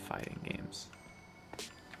 gotta love fighting games.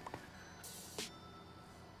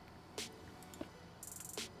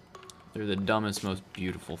 They're the dumbest, most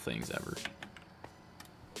beautiful things ever.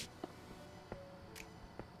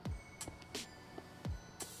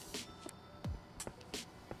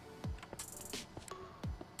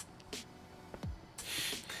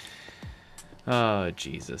 Oh,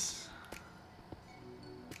 Jesus.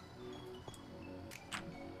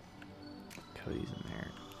 Cody's in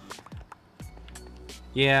there.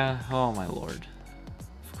 Yeah, oh my lord.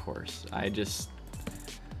 Of course.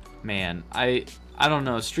 Man, I don't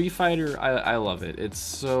know. Street Fighter, I love it. It's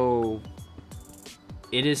so...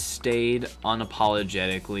 It has stayed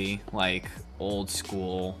unapologetically, like, old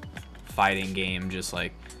school fighting game. Just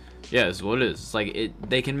like, yeah, it's what it is. It's like,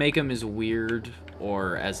 they can make them as weird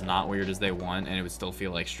or as not weird as they want, and it would still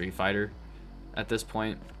feel like Street Fighter at this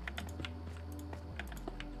point.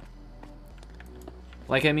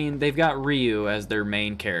 Like, I mean, they've got Ryu as their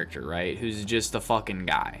main character, right? Who's just a fucking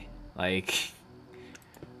guy. Like...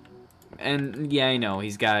 And yeah, I know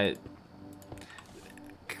he's got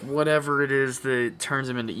whatever it is that turns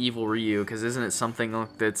him into evil Ryu, because isn't it something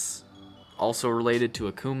that's also related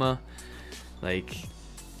to Akuma? Like,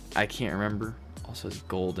 I can't remember. Also has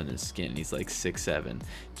gold in his skin. He's like 6'7".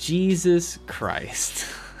 Jesus Christ.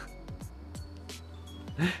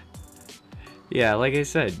 Yeah, like I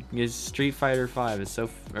said, Street Fighter 5 is so,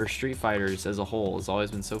 or Street Fighters as a whole has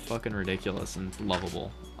always been so fucking ridiculous and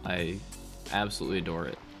lovable. I absolutely adore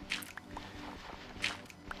it.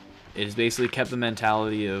 It has basically kept the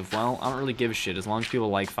mentality of, well, I don't really give a shit. As long as people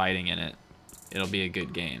like fighting in it, it'll be a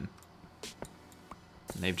good game.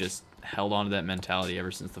 And they've just held on to that mentality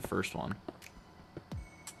ever since the first one.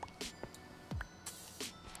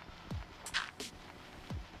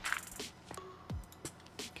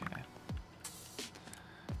 Okay.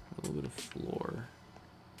 A little bit of floor.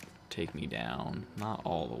 Take me down. Not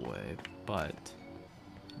all the way, but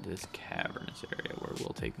this cavernous area where it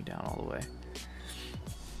will take me down all the way.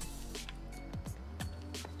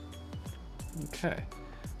 Okay,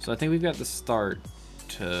 so I think we've got the start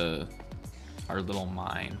to our little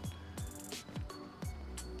mine.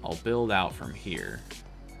 I'll build out from here,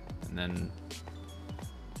 and then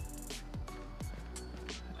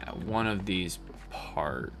at one of these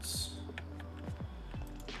parts,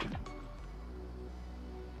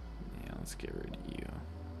 yeah, let's get rid of you.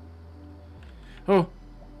 Oh!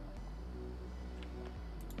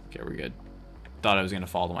 Okay, we're good. Thought I was gonna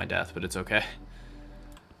fall to my death, but it's okay.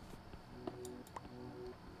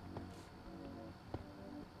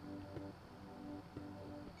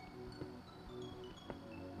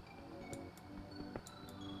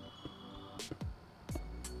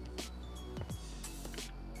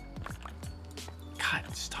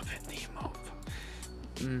 Stop hitting the emote.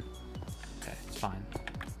 Okay, it's fine.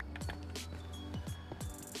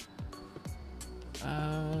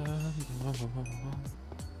 God,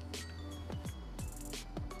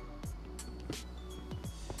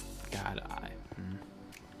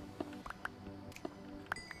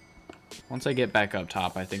 once I get back up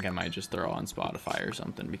top, I think I might just throw on Spotify or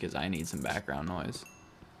something because I need some background noise.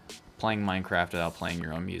 Playing Minecraft without playing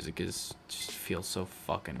your own music just feels so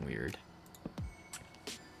fucking weird.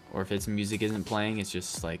 Or if its music isn't playing, it's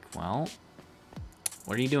just like, well,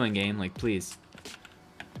 what are you doing, game? Like, please.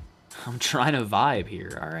 I'm trying to vibe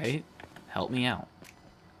here, alright? Help me out.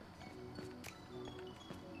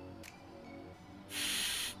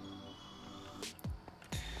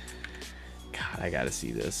 God, I gotta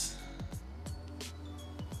see this.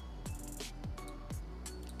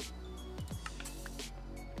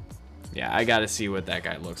 Yeah, I gotta see what that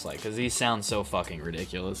guy looks like, because he sounds so fucking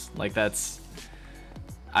ridiculous. Like, that's...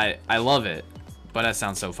 I love it, but that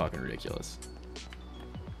sounds so fucking ridiculous.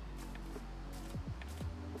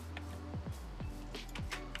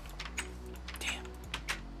 Damn.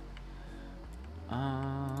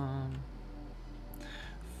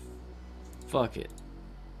 Fuck it.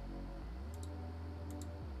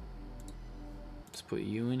 Let's put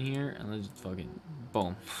you in here, and let's fucking...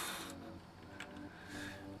 Boom.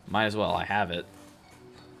 Might as well, I have it.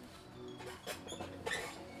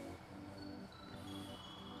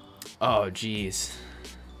 Oh, jeez.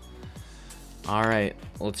 Alright,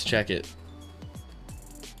 let's check it.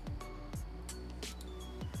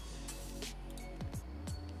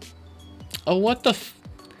 Oh, what the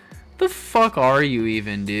fuck are you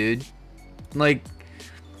even, dude? Like,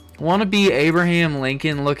 wanna be Abraham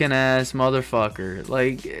Lincoln looking ass motherfucker.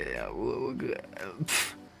 Like,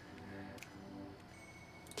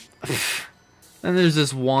 and there's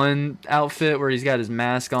this one outfit where he's got his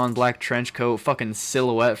mask on, black trench coat, fucking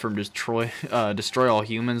silhouette from Destroy All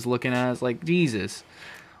Humans looking ass. Like, Jesus.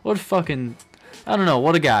 What fucking... I don't know,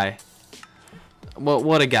 what a guy.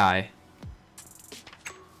 What a guy.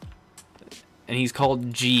 And he's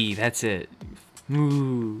called G, that's it.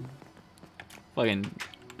 Ooh. Fucking...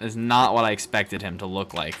 That's not what I expected him to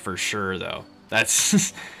look like, for sure, though.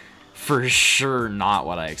 That's for sure not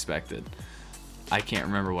what I expected. I can't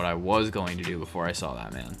remember what I was going to do before I saw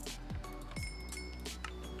that man.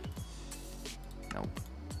 Nope.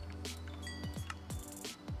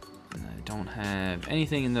 And I don't have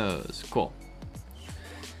anything in those. Cool.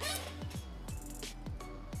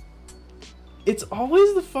 It's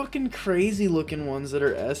always the fucking crazy looking ones that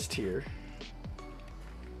are S tier.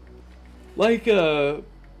 Like, in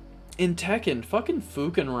Tekken, fucking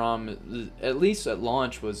Fukenram, at least at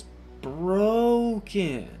launch, was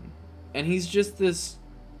broken. And he's just this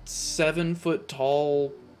 7 foot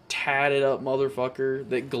tall, tatted up motherfucker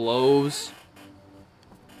that glows.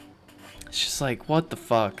 It's just like, what the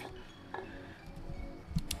fuck?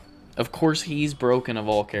 Of course he's broken of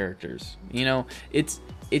all characters. You know, it's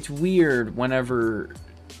weird whenever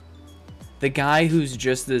the guy who's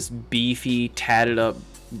just this beefy, tatted up,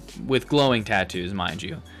 with glowing tattoos, mind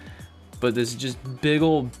you, but this just big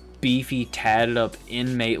old beefy, tatted up,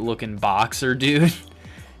 inmate looking boxer dude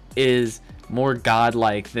is more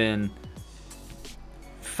godlike than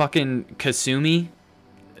fucking Kasumi,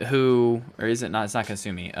 who, or is it not? It's not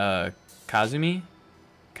Kasumi. Kazumi?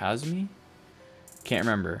 Can't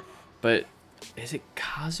remember. But is it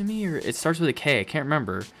Kazumi or it starts with a K? I can't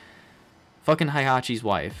remember. Fucking Heihachi's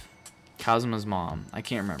wife, Kazuma's mom. I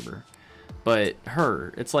can't remember. But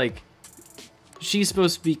her, it's like she's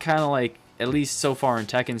supposed to be kind of like, at least so far in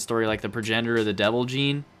Tekken's story, like the progenitor of the devil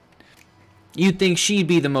gene. You'd think she'd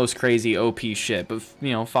be the most crazy OP shit, but,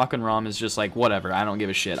 you know, Falkenram is just like, whatever, I don't give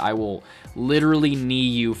a shit. I will literally knee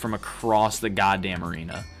you from across the goddamn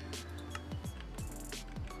arena.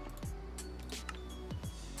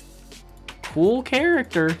 Cool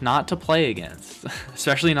character not to play against,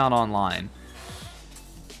 especially not online.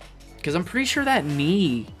 Because I'm pretty sure that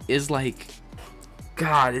knee is like,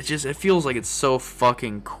 God, it feels like it's so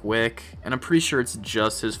fucking quick. And I'm pretty sure it's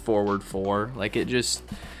just his forward 4. Like,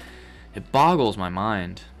 it boggles my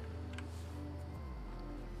mind.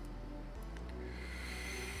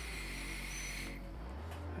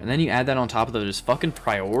 And then you add that on top of the just fucking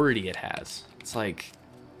priority it has. It's like,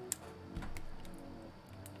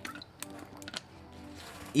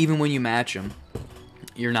 even when you match him,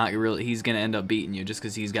 you're not really, he's gonna end up beating you just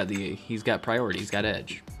because he's got priority, he's got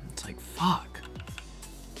edge. It's like, fuck.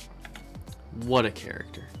 What a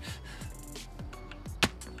character.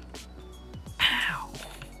 Ow.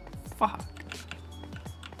 Fuck.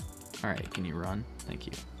 Alright, can you run? Thank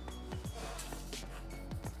you.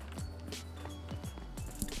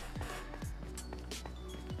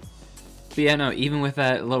 But yeah, no, even with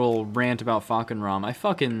that little rant about Falkenram, I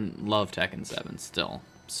fucking love Tekken 7 still.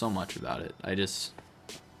 so much about it. I just...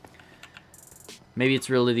 Maybe it's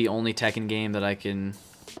really the only Tekken game that I can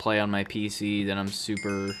play on my PC that I'm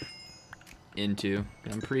super into.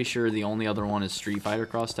 I'm pretty sure the only other one is Street Fighter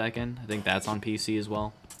Cross Tekken. I think that's on PC as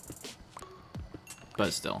well.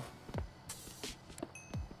 But still.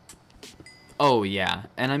 Oh, yeah.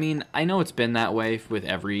 And I mean, I know it's been that way with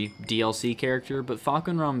every DLC character, but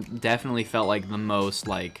Falkenraum definitely felt like the most,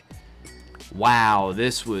 like, wow,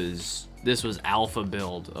 this was alpha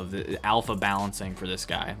build of the alpha balancing for this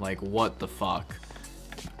guy. Like, what the fuck?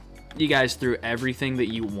 You guys threw everything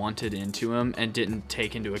that you wanted into him and didn't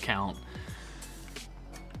take into account.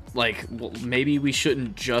 Like, well, maybe we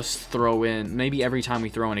shouldn't just throw in... Maybe every time we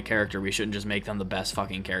throw in a character, we shouldn't just make them the best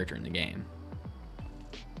fucking character in the game.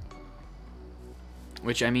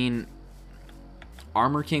 Which, I mean...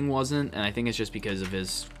 Armor King wasn't, and I think it's just because of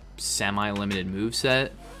his semi-limited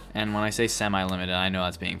moveset. And when I say semi-limited, I know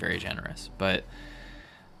that's being very generous. But,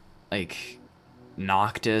 like,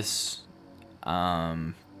 Noctis...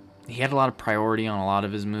 he had a lot of priority on a lot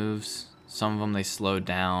of his moves. Some of them they slowed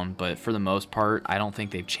down, but for the most part, I don't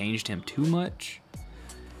think they've changed him too much.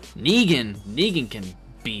 Negan can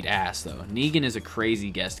beat ass, though. Negan is a crazy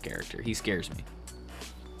guest character. He scares me.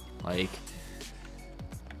 Like,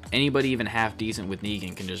 anybody even half decent with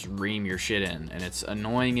Negan can just ream your shit in, and it's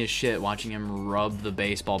annoying as shit watching him rub the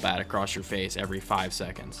baseball bat across your face every 5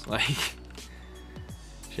 seconds. Like,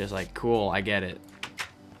 it's just like, cool, I get it.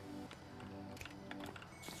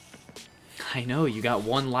 I know, you got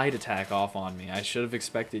one light attack off on me. I should have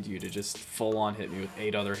expected you to just full-on hit me with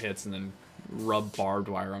 8 other hits and then rub barbed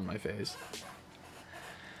wire on my face.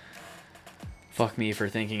 Fuck me for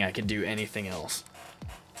thinking I could do anything else.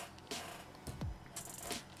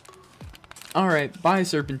 Alright, bye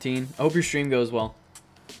Serpentine. I hope your stream goes well.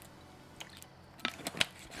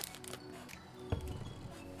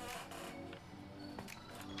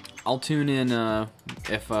 I'll tune in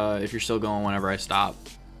if you're still going whenever I stop.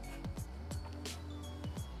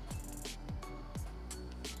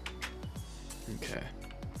 Okay.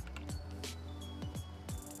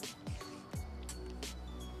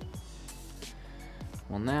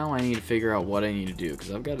 Well, now I need to figure out what I need to do,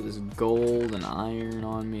 because I've got this gold and iron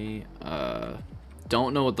on me.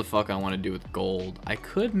 Don't know what the fuck I want to do with gold. I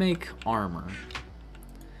could make armor.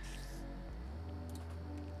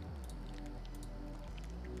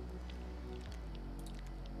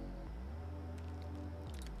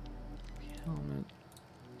 Helmet.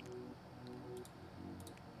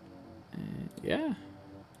 Yeah.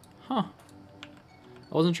 Huh.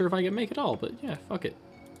 I wasn't sure if I could make it all, but yeah, fuck it.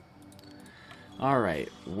 Alright,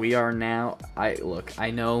 we are now... Look,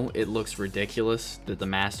 I know it looks ridiculous that the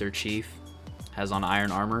Master Chief has on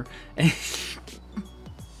iron armor. He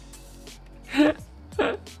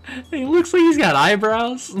looks like he's got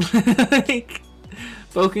eyebrows. Like,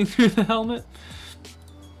 poking through the helmet.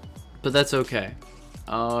 But that's okay.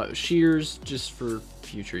 Shears just for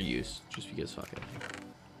future use. Just because, fuck it.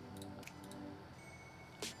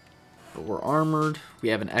 But we're armored. We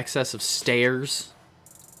have an excess of stairs.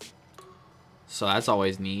 So that's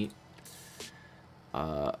always neat.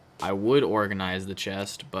 I would organize the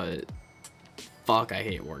chest, but fuck, I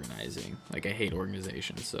hate organizing. Like, I hate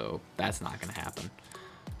organization, so that's not gonna happen.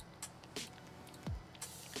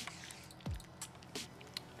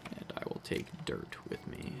 And I will take dirt with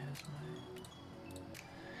me as my...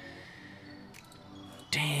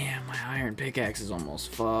 Damn, my iron pickaxe is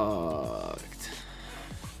almost fucked.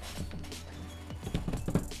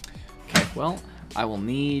 Okay, well, I'll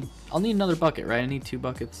need another bucket, right? I need 2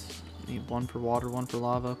 buckets. I need 1 for water, 1 for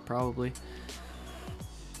lava, probably.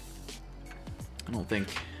 I don't think...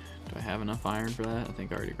 Do I have enough iron for that? I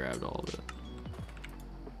think I already grabbed all of it.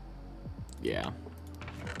 Yeah.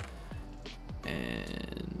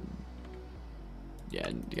 And... Yeah,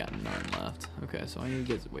 you got none left. Okay, so I need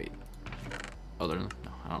to get... Wait. Oh, no,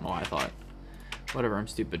 I don't know why I thought. Whatever, I'm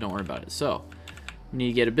stupid. Don't worry about it. So, we need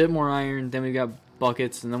to get a bit more iron. Then we've got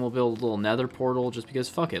buckets, and then we'll build a little nether portal just because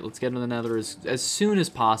fuck it, let's get into the nether as soon as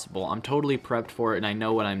possible. I'm totally prepped for it and I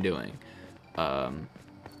know what I'm doing, and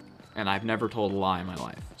I've never told a lie in my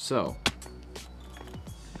life. So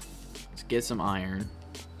let's get some iron.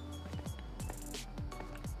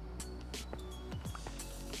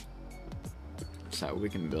 So we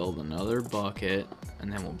can build another bucket,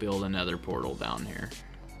 and then we'll build another portal down here.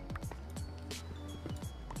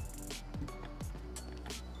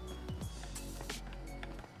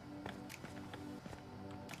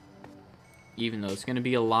 Even though it's going to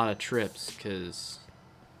be a lot of trips, because...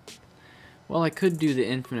 Well, I could do the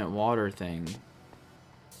infinite water thing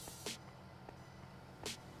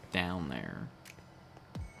down there.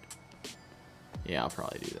 Yeah, I'll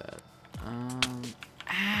probably do that.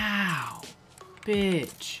 Ow.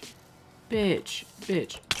 Bitch. Bitch.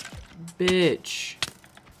 Bitch. Bitch.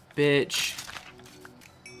 Bitch.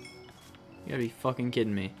 You gotta be fucking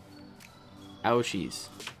kidding me. Ouchies.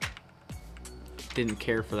 Didn't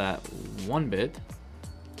care for that one bit.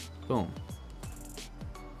 Boom.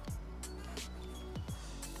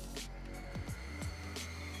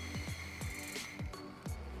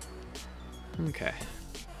 Okay.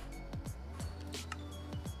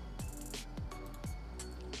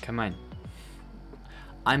 Come on.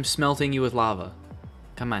 I'm smelting you with lava.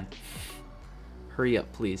 Come on. Hurry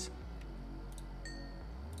up, please.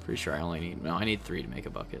 Pretty sure I only need... No, I need 3 to make a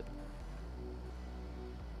bucket.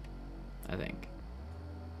 I think.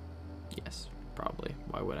 Yes, probably.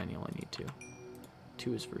 Why would I only need 2?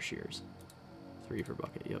 2 is for shears. 3 for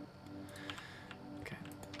bucket, yep. Okay.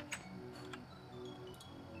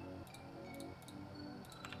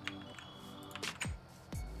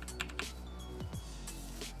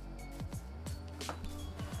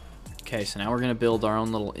 Okay, so now we're gonna build our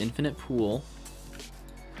own little infinite pool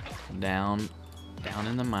down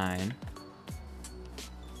in the mine,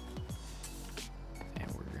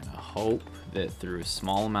 and we're gonna hope that through a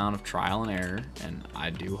small amount of trial and error, and I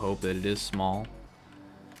do hope that it is small,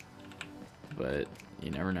 but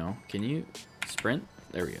you never know. Can you sprint?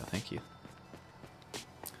 There we go. Thank you.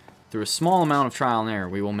 Through a small amount of trial and error,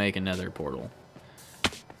 we will make another portal.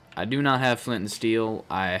 I do not have flint and steel.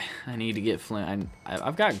 I need to get flint.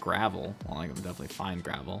 I've got gravel. Well, I can definitely find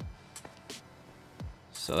gravel.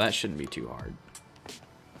 So that shouldn't be too hard.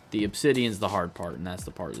 The obsidian's the hard part, and that's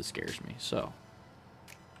the part that scares me. So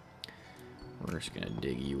we're just gonna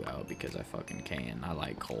dig you out because I fucking can. I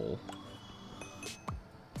like coal.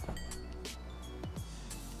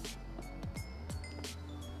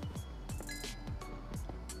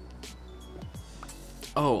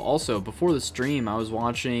 Oh, also, before the stream, I was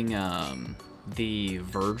watching the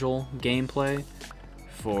Virgil gameplay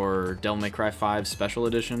for Devil May Cry 5 Special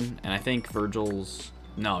Edition, and I think Virgil's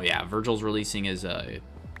releasing his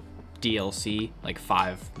DLC, like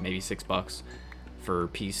 $5, maybe $6 for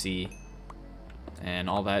PC and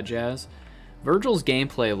all that jazz. Virgil's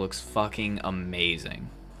gameplay looks fucking amazing.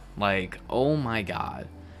 Like, oh my god.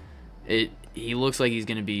 He looks like he's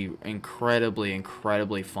gonna be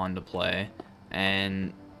incredibly fun to play.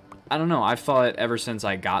 And I don't know, I've thought ever since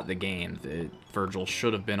I got the game that Virgil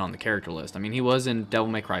should have been on the character list. I mean, he was in Devil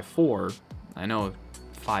May Cry 4. I know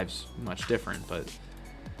 5's much different, but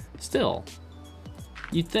still,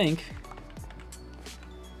 you'd think.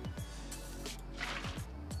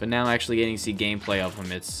 But now actually getting to see gameplay of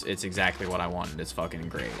him, it's exactly what I wanted. It's fucking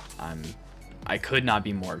great. I could not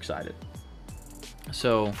be more excited.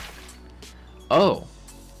 So, oh.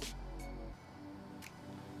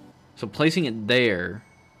 So placing it there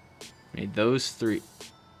made those 3.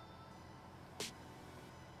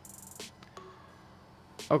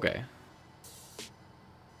 Okay.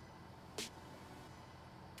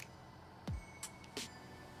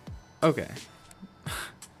 Okay.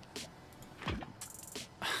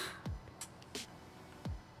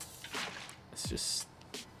 It's just,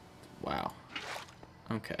 wow.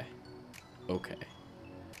 Okay. Okay.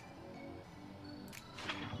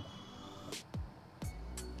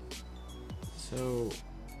 So,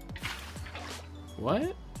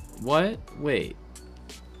 what? What? Wait.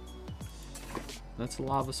 That's a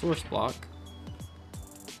lava source block.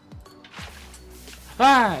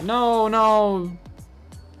 Ah! No, no!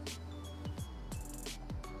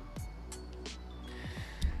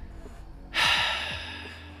 I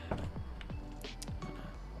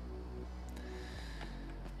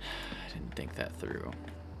didn't think that through.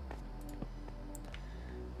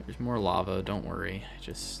 There's more lava, don't worry.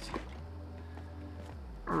 Just...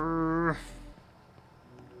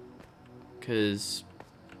 Cause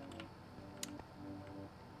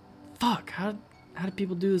fuck, how do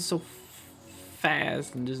people do this so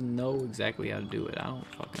fast and just know exactly how to do it? I don't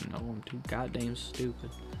fucking know. I'm too goddamn stupid.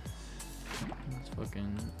 Let's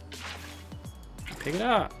fucking pick it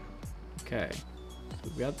up. Okay, so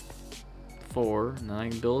we've got 4, and then I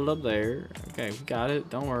can build it up there. Okay, we got it.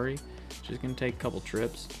 Don't worry. It's just gonna take a couple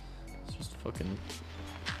trips. It's just fucking.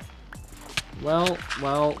 Well,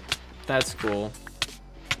 that's cool.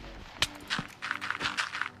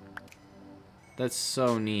 That's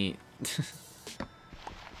so neat.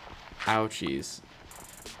 Ouchies.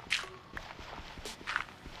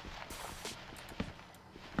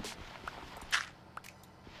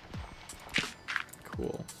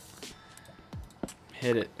 Cool.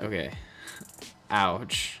 Hit it. Okay.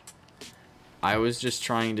 Ouch. I was just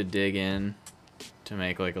trying to dig in to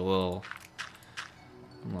make like a little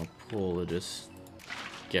pool to just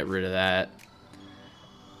get rid of that.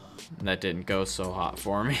 That didn't go so hot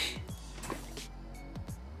for me.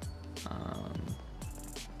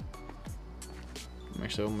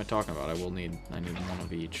 Actually, what am I talking about? I need one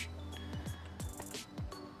of each.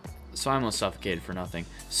 So I almost suffocated for nothing.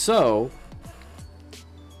 So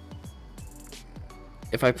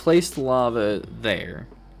if I place the lava there,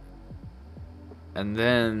 and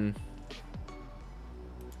then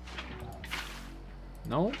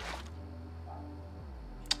no.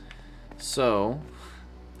 So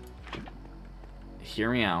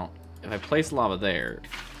hear me out. If I place lava there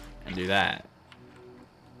and do that,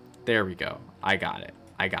 there we go. I got it.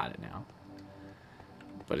 I got it now.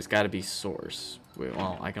 But it's got to be source. Wait,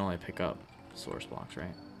 well, I can only pick up source blocks,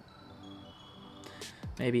 right?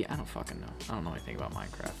 Maybe. I don't fucking know. I don't know anything about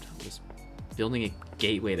Minecraft. I'm just building a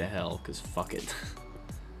gateway to hell, because fuck it.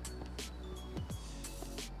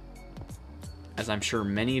 As I'm sure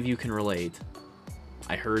many of you can relate,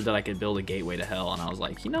 I heard that I could build a gateway to hell, and I was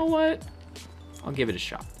like, you know what? I'll give it a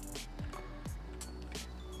shot.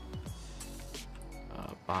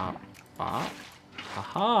 Bop, bop.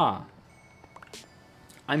 Haha.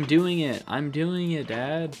 I'm doing it. I'm doing it,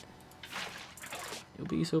 Dad. You'll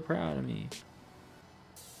be so proud of me.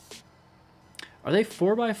 Are they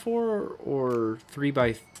 4x4 or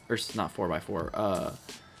 3x, or not 4x4? Are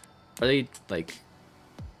they like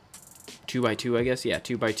 2x2? I guess. Yeah,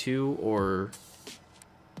 2x2 or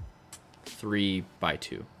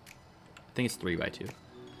 3x2. I think it's 3x2.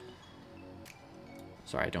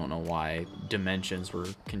 Sorry, I don't know why dimensions were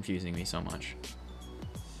confusing me so much.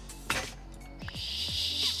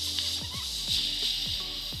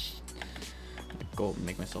 Go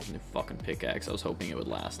make myself a new fucking pickaxe. I was hoping it would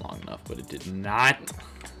last long enough, but it did not.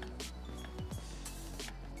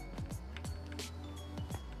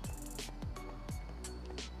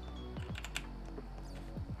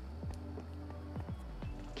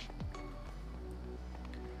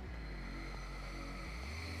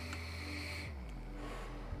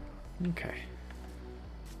 Okay.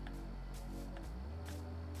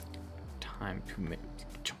 Time to make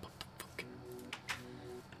jump up the fucking.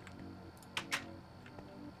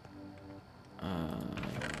 I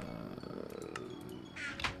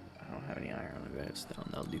don't have any iron on the redstone.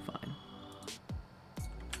 That'll do fine.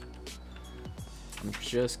 I'm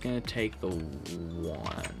just gonna take the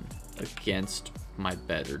one against my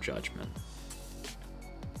better judgment.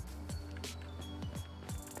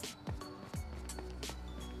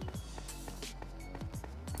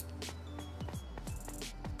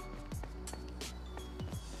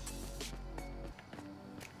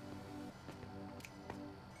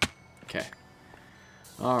 Okay.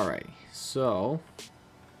 Alrighty. So,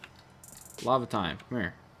 lava time. Come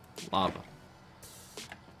here. Lava.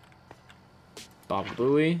 Baba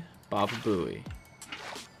Booey. Baba Booey.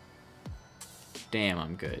 Damn,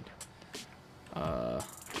 I'm good.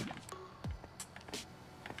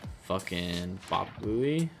 Fucking Baba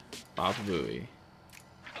Booey. Baba Booey.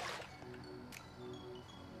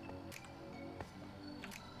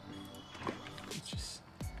 Just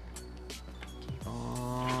keep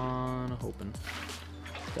on hoping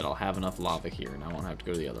that I'll have enough lava here and I won't have to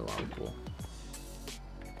go to the other lava pool.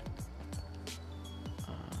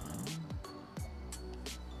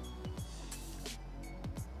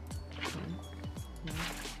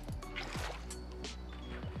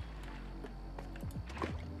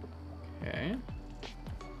 Okay.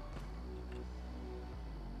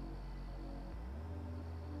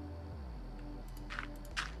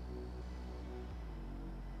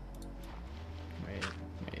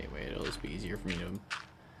 Wait, it'll just be easier for me to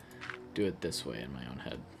do it this way in my own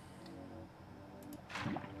head.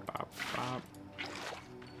 Bop, bop.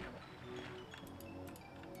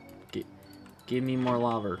 Give me more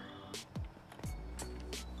lava.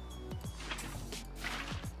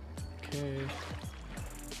 Okay.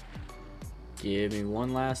 Give me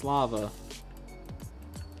one last lava.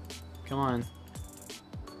 Come on.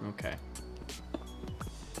 Okay.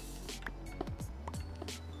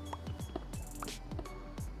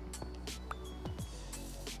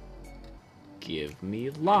 Give me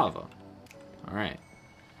lava. All right.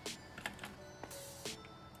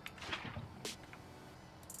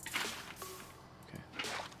 Okay.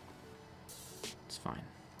 It's fine.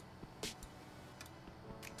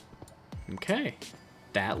 Okay.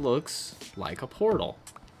 That looks like a portal.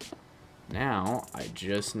 Now, I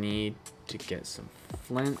just need to get some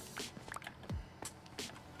flint.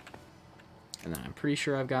 And then I'm pretty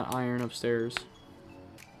sure I've got iron upstairs.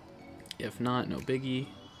 If not, no biggie.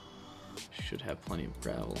 Should have plenty of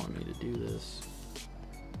gravel on me to do this.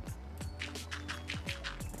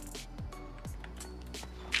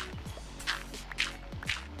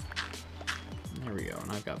 There we go,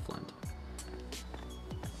 and I've got flint.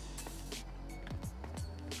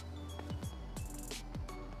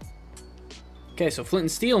 Okay, so flint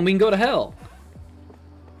and steel, and we can go to hell.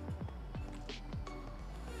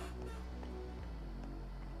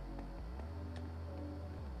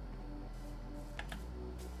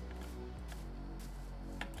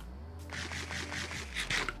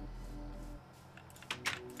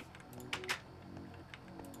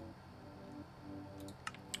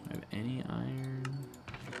 Have any iron?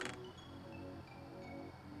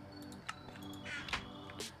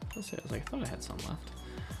 Let's see, I thought I had some left.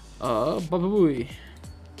 Ba-ba-booey.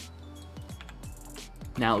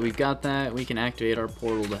 Now that we've got that, we can activate our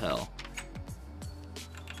portal to hell.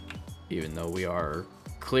 Even though we are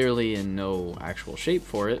clearly in no actual shape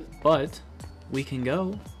for it, but we can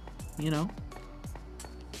go, you know.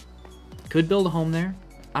 Could build a home there.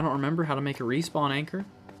 I don't remember how to make a respawn anchor,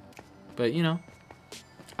 but you know.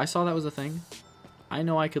 I saw that was a thing. I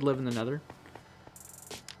know I could live in the nether.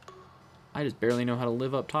 I just barely know how to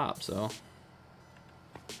live up top, so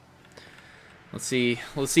let's see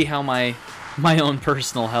how my own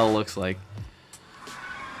personal hell looks like.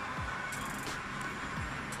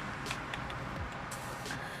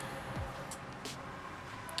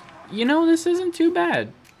 You know, this isn't too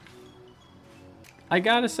bad. I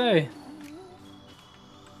gotta say,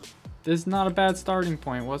 this is not a bad starting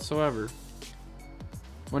point whatsoever.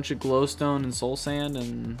 Bunch of glowstone and soul sand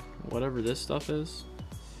and whatever this stuff is.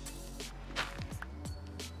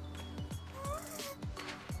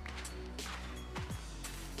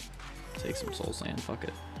 Take some soul sand, fuck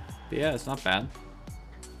it. But yeah, it's not bad.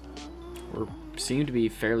 We seem to be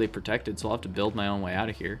fairly protected, so I'll have to build my own way out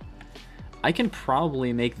of here. I can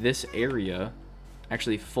probably make this area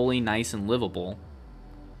actually fully nice and livable.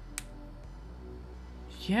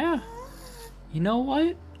 Yeah. You know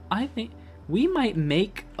what? I think we might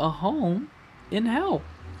make a home in hell.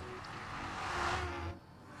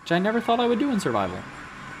 Which I never thought I would do in survival.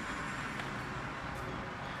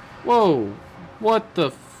 Whoa. What the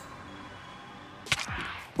f...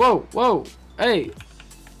 Whoa, whoa. Hey.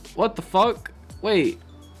 What the fuck? Wait.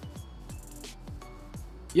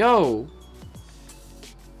 Yo.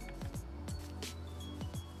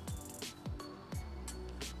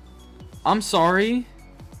 I'm sorry.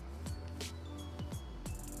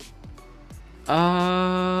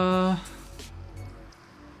 I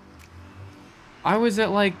was at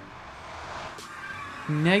like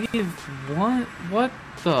 -1. What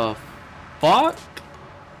the fuck?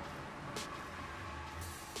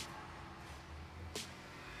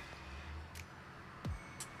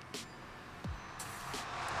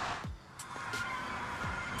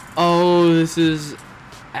 Oh, this is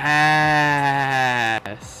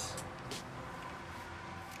ass.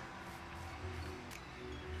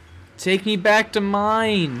 Take me back to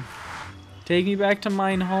mine. Take me back to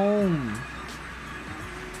mine home.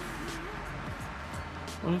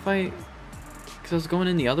 What if I... Because I was going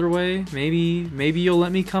in the other way. Maybe you'll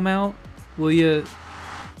let me come out? Will you...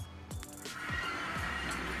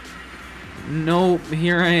 Nope,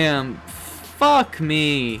 here I am. Fuck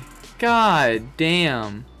me. God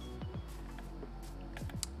damn.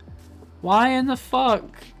 Why in the fuck?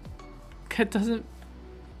 That doesn't...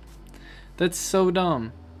 That's so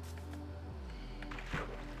dumb.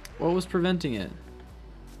 What was preventing it?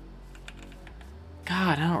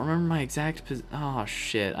 God, I don't remember my exact position. Oh,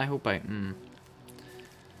 shit. I hope I...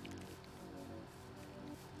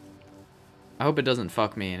 I hope it doesn't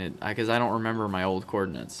fuck me, and because I don't remember my old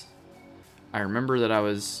coordinates. I remember that I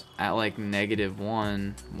was at, like,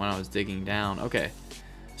 -1 when I was digging down. Okay.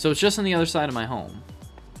 So it's just on the other side of my home.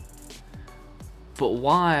 But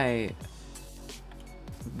why...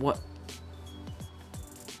 What...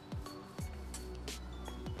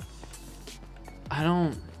 I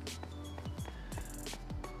don't...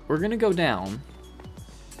 We're gonna go down.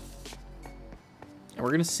 And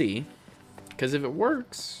we're gonna see. Because if it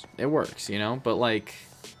works, you know? But, like...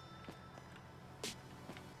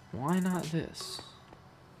 Why not this?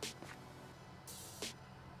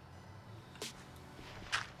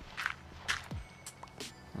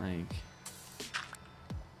 Like...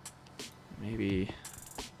 Maybe...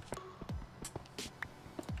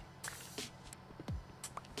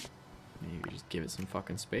 Maybe just give it some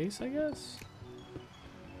fucking space, I guess?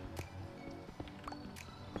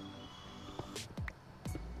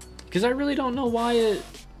 Because I really don't know why it...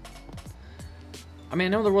 I mean, I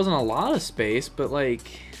know there wasn't a lot of space, but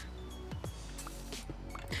like...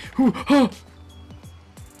 We're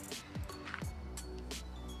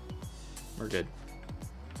good.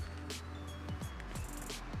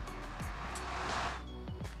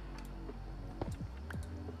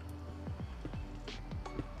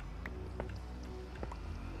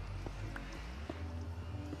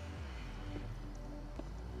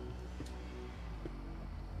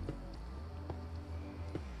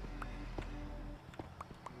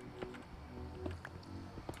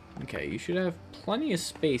 Okay, you should have plenty of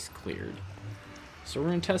space cleared. So we're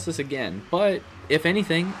going to test this again. But, if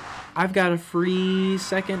anything, I've got a free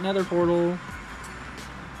second nether portal.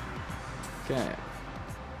 Okay.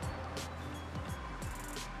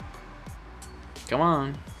 Come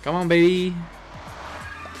on. Come on, baby.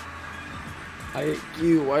 I hit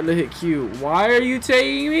Q. Why did I hit Q? Why are you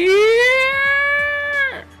taking me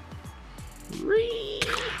here?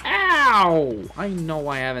 Ow! I know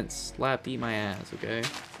I haven't slapped eat my ass, okay?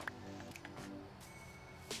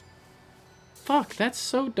 Fuck, that's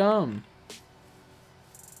so dumb.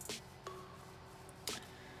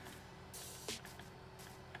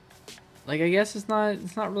 Like, I guess it's not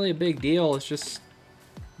really a big deal. It's just,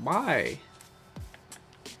 why?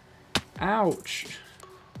 Ouch.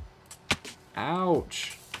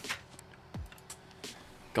 Ouch.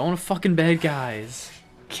 Going to fucking bed, guys.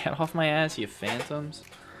 Get off my ass, you phantoms.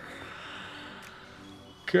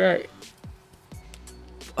 Okay.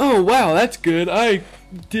 Oh, wow, that's good. I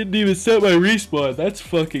didn't even set my respawn. That's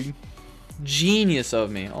fucking genius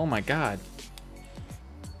of me. Oh my god.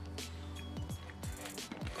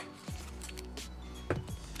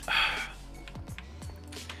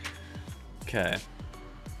 Okay.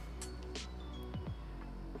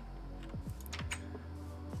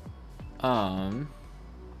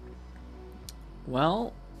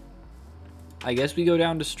 Well, I guess we go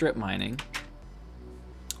down to strip mining.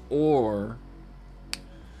 Or,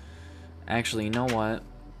 actually, you know what?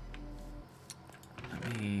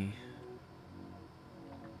 Let me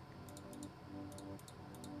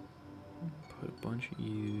put a bunch of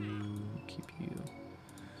you, keep you.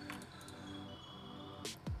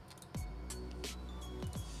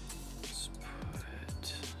 Let's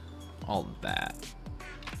put all that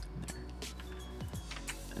in there.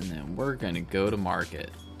 And then we're gonna go to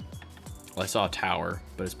market. Well, I saw a tower,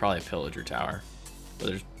 but it's probably a pillager tower. But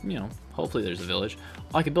there's, you know, hopefully there's a village.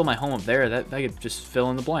 Oh, I could build my home up there. That could just fill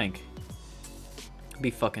in the blank. Be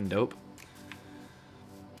fucking dope.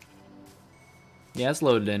 Yeah, it's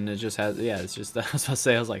loaded in. It just has, yeah, it's just, I was about to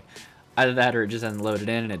say, I was like, either that or it just hasn't loaded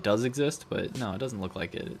in and it does exist, but no, it doesn't look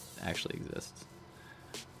like it actually exists.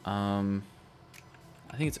 I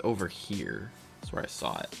think it's over here. That's where I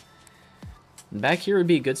saw it. And back here would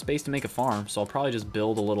be a good space to make a farm, so I'll probably just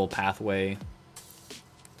build a little pathway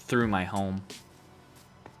through my home.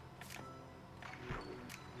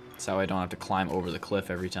 So I don't have to climb over the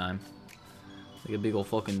cliff every time. Like a big old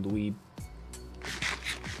fucking dweeb.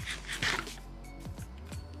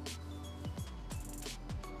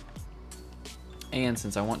 And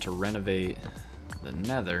since I want to renovate the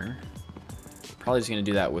nether, probably just going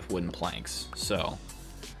to do that with wooden planks. So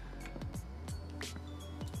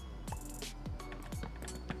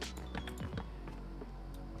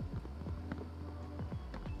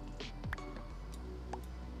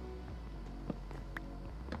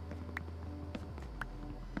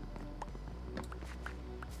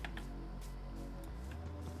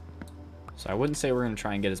I wouldn't say we're going to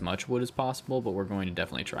try and get as much wood as possible, but we're going to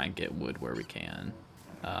definitely try and get wood where we can.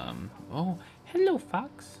 Oh, hello,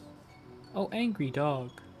 fox. Oh, angry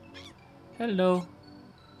dog. Hello.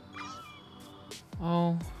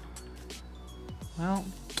 Oh. Well.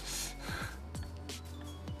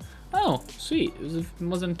 Oh, sweet. It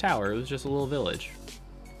wasn't a tower. It was just a little village.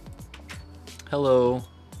 Hello.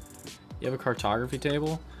 You have a cartography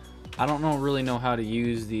table? I don't really know how to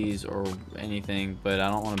use these or anything, but I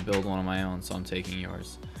don't want to build one of my own, so I'm taking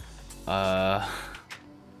yours. What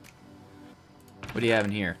do you have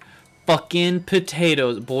in here? Fucking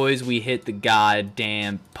potatoes. Boys, we hit the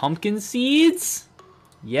goddamn pumpkin seeds?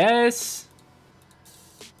 Yes.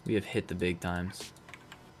 We have hit the big times.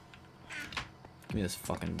 Give me this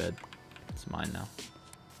fucking bed. It's mine now.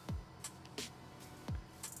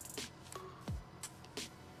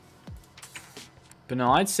 But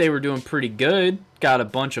no, I'd say we're doing pretty good. Got a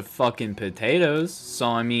bunch of fucking potatoes. So,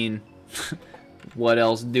 I mean, what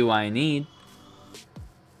else do I need?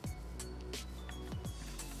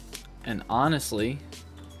 And honestly,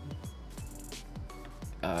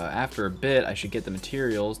 after a bit, I should get the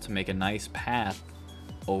materials to make a nice path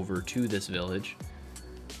over to this village.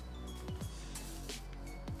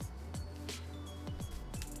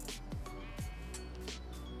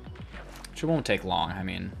 Which won't take long. I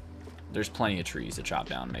mean, there's plenty of trees to chop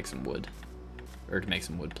down and make some wood. Or to make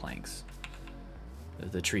some wood planks.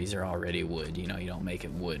 The trees are already wood, you know, you don't make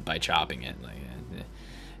it wood by chopping it. Like,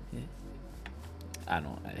 I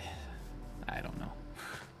don't know.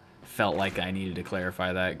 Felt like I needed to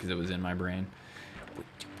clarify that because it was in my brain.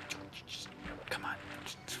 Come on.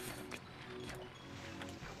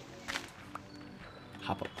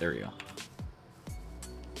 Hop up, there we go.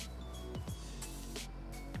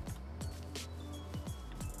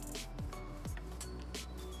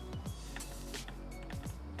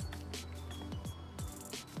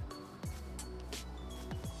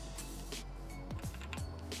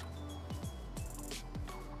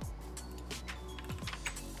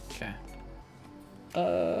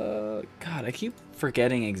 God, I keep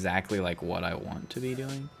forgetting exactly like what I want to be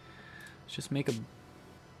doing. Let's just make a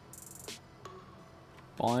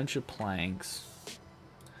bunch of planks.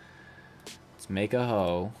 Let's make a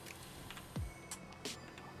hoe.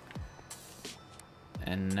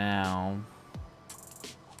 And now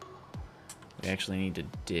we actually need to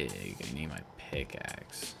dig. I need my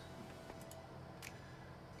pickaxe.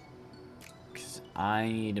 'Cause I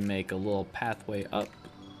need to make a little pathway up.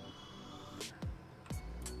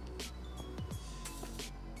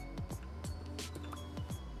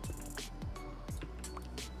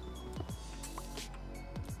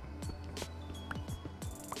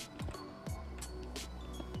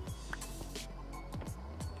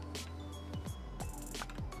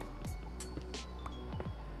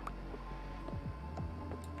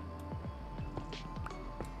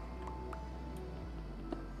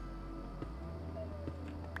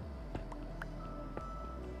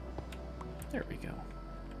 There we go.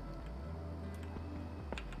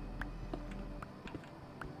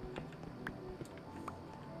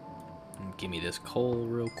 And give me this coal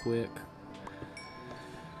real quick.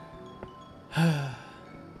 You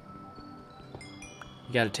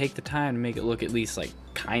gotta take the time to make it look at least like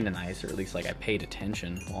kind of nice, or at least like I paid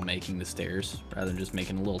attention while making the stairs, rather than just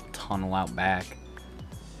making a little tunnel out back.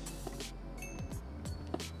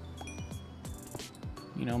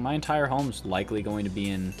 You know, my entire home's likely going to be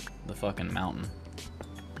in the fucking mountain.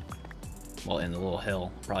 Well, in the little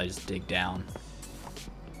hill. Probably just dig down.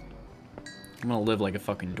 I'm gonna live like a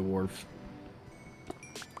fucking dwarf.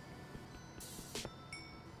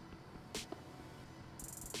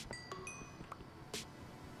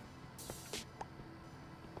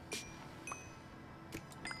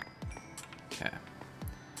 Okay.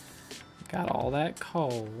 Got all that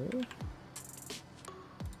coal.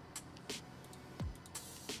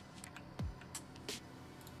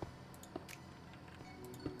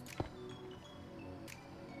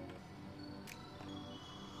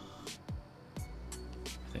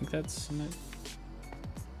 I think that's it.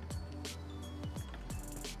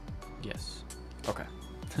 Yes. Okay.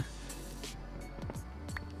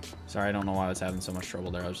 Sorry, I don't know why I was having so much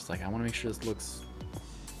trouble there. I was just like, I want to make sure this looks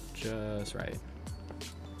just right.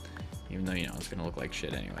 Even though, you know, it's going to look like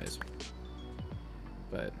shit anyways.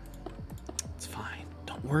 But it's fine.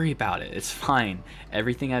 Don't worry about it. It's fine.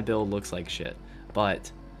 Everything I build looks like shit.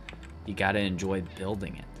 But you got to enjoy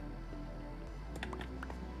building it.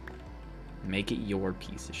 Make it your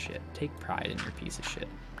piece of shit. Take pride in your piece of shit.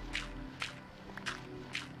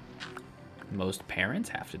 Most parents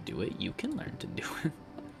have to do it. You can learn to do it.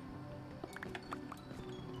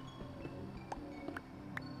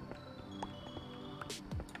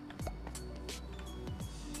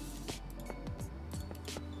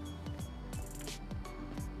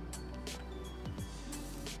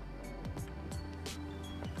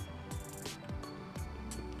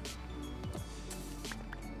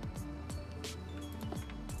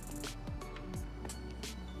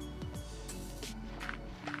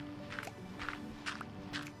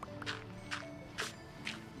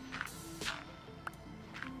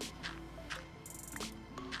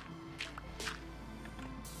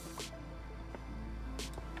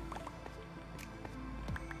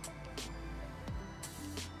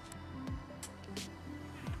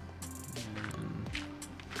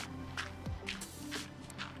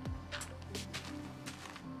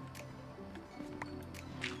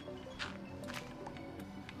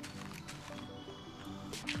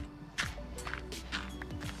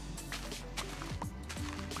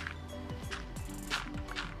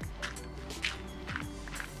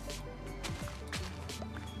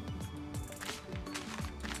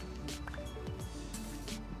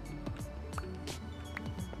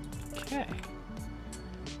 Okay.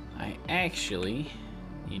 I actually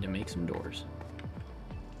need to make some doors.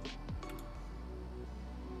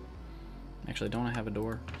 Actually, don't I have a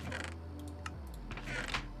door?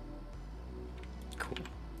 Cool.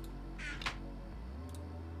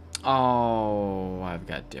 Oh, I've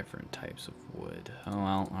got different types of wood. Oh,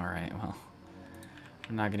 well, alright, well.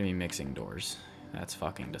 I'm not gonna be mixing doors. That's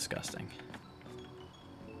fucking disgusting.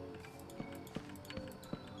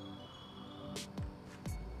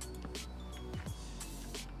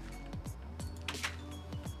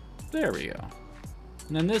 There we go.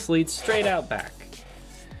 And then this leads straight out back.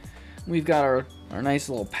 We've got our nice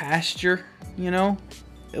little pasture, you know?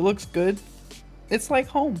 It looks good. It's like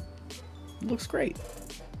home. It looks great.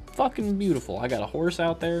 Fucking beautiful. I got a horse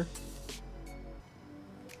out there.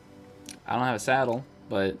 I don't have a saddle,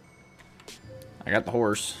 but I got the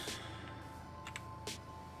horse.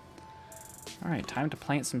 Alright, time to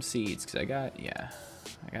plant some seeds, because I got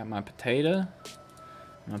my potato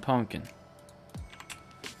and my pumpkin.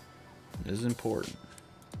 This is important.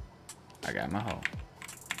 I got my hoe.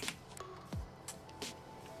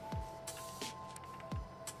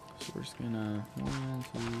 So we're just gonna 1,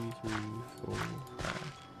 2, 3, 4,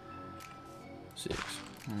 5, 6.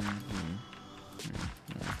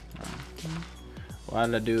 Why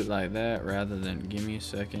did I do it like that rather than give me a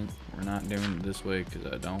second? We're not doing it this way because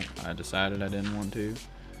I decided I didn't want to.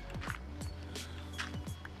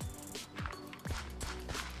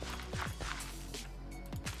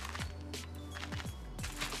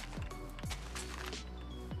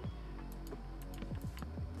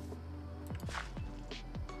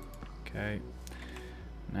 Okay,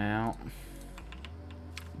 now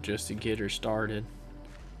just to get her started,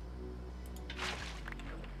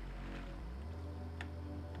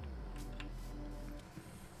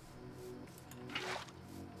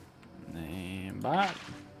 and bye.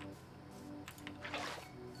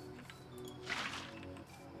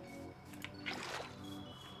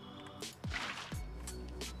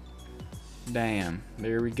 Damn,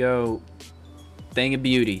 there we go. Thing of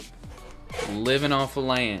beauty, living off the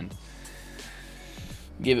land.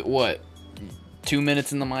 Give it what, 2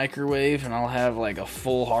 minutes in the microwave and I'll have like a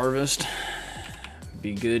full harvest.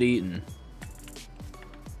 Be good eating.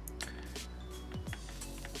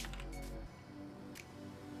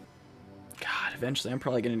 God, eventually I'm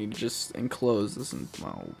probably gonna need to just enclose this and,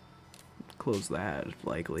 well, close that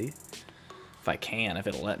likely. If I can, if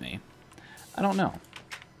it'll let me. I don't know.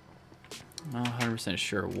 I'm not 100%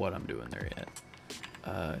 sure what I'm doing there yet.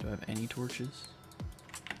 Do I have any torches?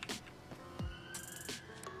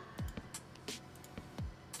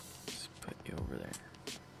 Over there.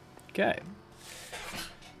 Okay.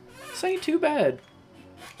 This ain't too bad.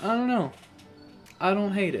 I don't know. I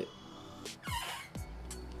don't hate it.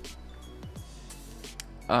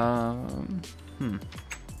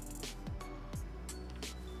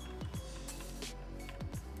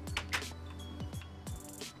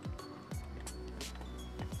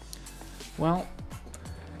 Well,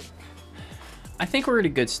 I think we're at a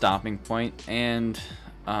good stopping point, and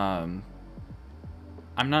I'm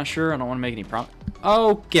not sure. I don't want to make any promise.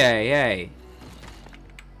 Okay, hey.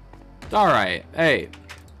 Alright, hey.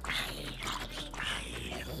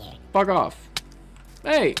 Fuck off.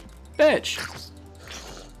 Hey, bitch.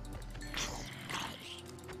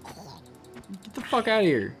 Get the fuck out of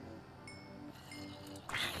here.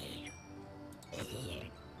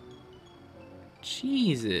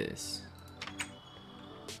 Jesus.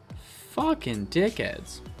 Fucking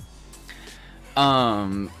dickheads.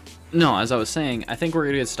 No, as I was saying, I think we're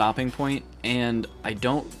at a good stopping point, and I've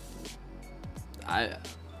got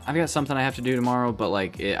something I have to do tomorrow, but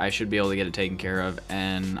like I should be able to get it taken care of,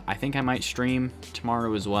 and I think I might stream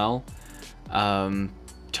tomorrow as well.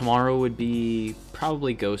 Tomorrow would be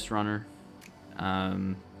probably Ghost Runner,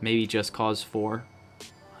 maybe Just Cause 4.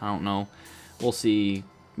 I don't know. We'll see.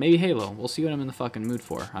 Maybe Halo. We'll see what I'm in the fucking mood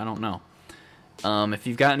for. I don't know. If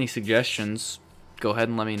you've got any suggestions, go ahead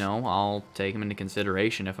and let me know. I'll take them into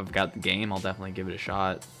consideration. If I've got the game, I'll definitely give it a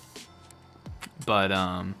shot. But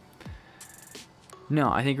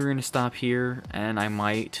no, I think we're gonna stop here, and I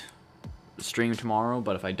might stream tomorrow,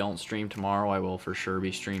 but if I don't stream tomorrow, I will for sure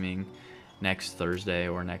be streaming next Thursday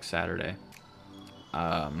or next Saturday.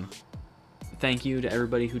 Thank you to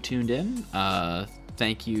everybody who tuned in.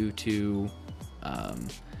 Thank you to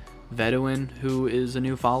Vedoin, who is a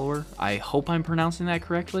new follower. I hope I'm pronouncing that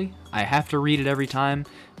correctly. I have to read it every time.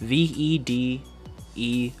 Vedeoin.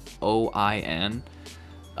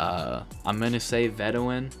 I'm gonna say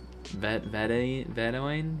Vedoin. Vedoin?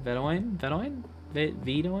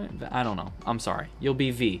 I don't know. I'm sorry. You'll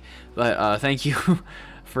be V. But thank you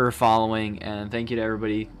for following, and thank you to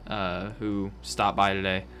everybody who stopped by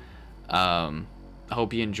today. I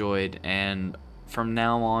hope you enjoyed, and from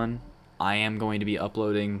now on, I am going to be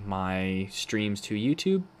uploading my streams to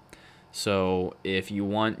YouTube. So if you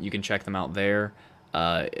want, you can check them out there.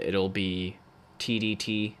 It'll be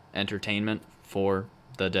TDT Entertainment for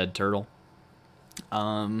the Dead Turtle.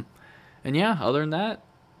 And yeah, other than that,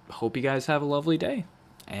 hope you guys have a lovely day,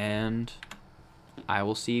 and I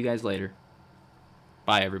will see you guys later.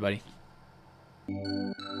 Bye, everybody.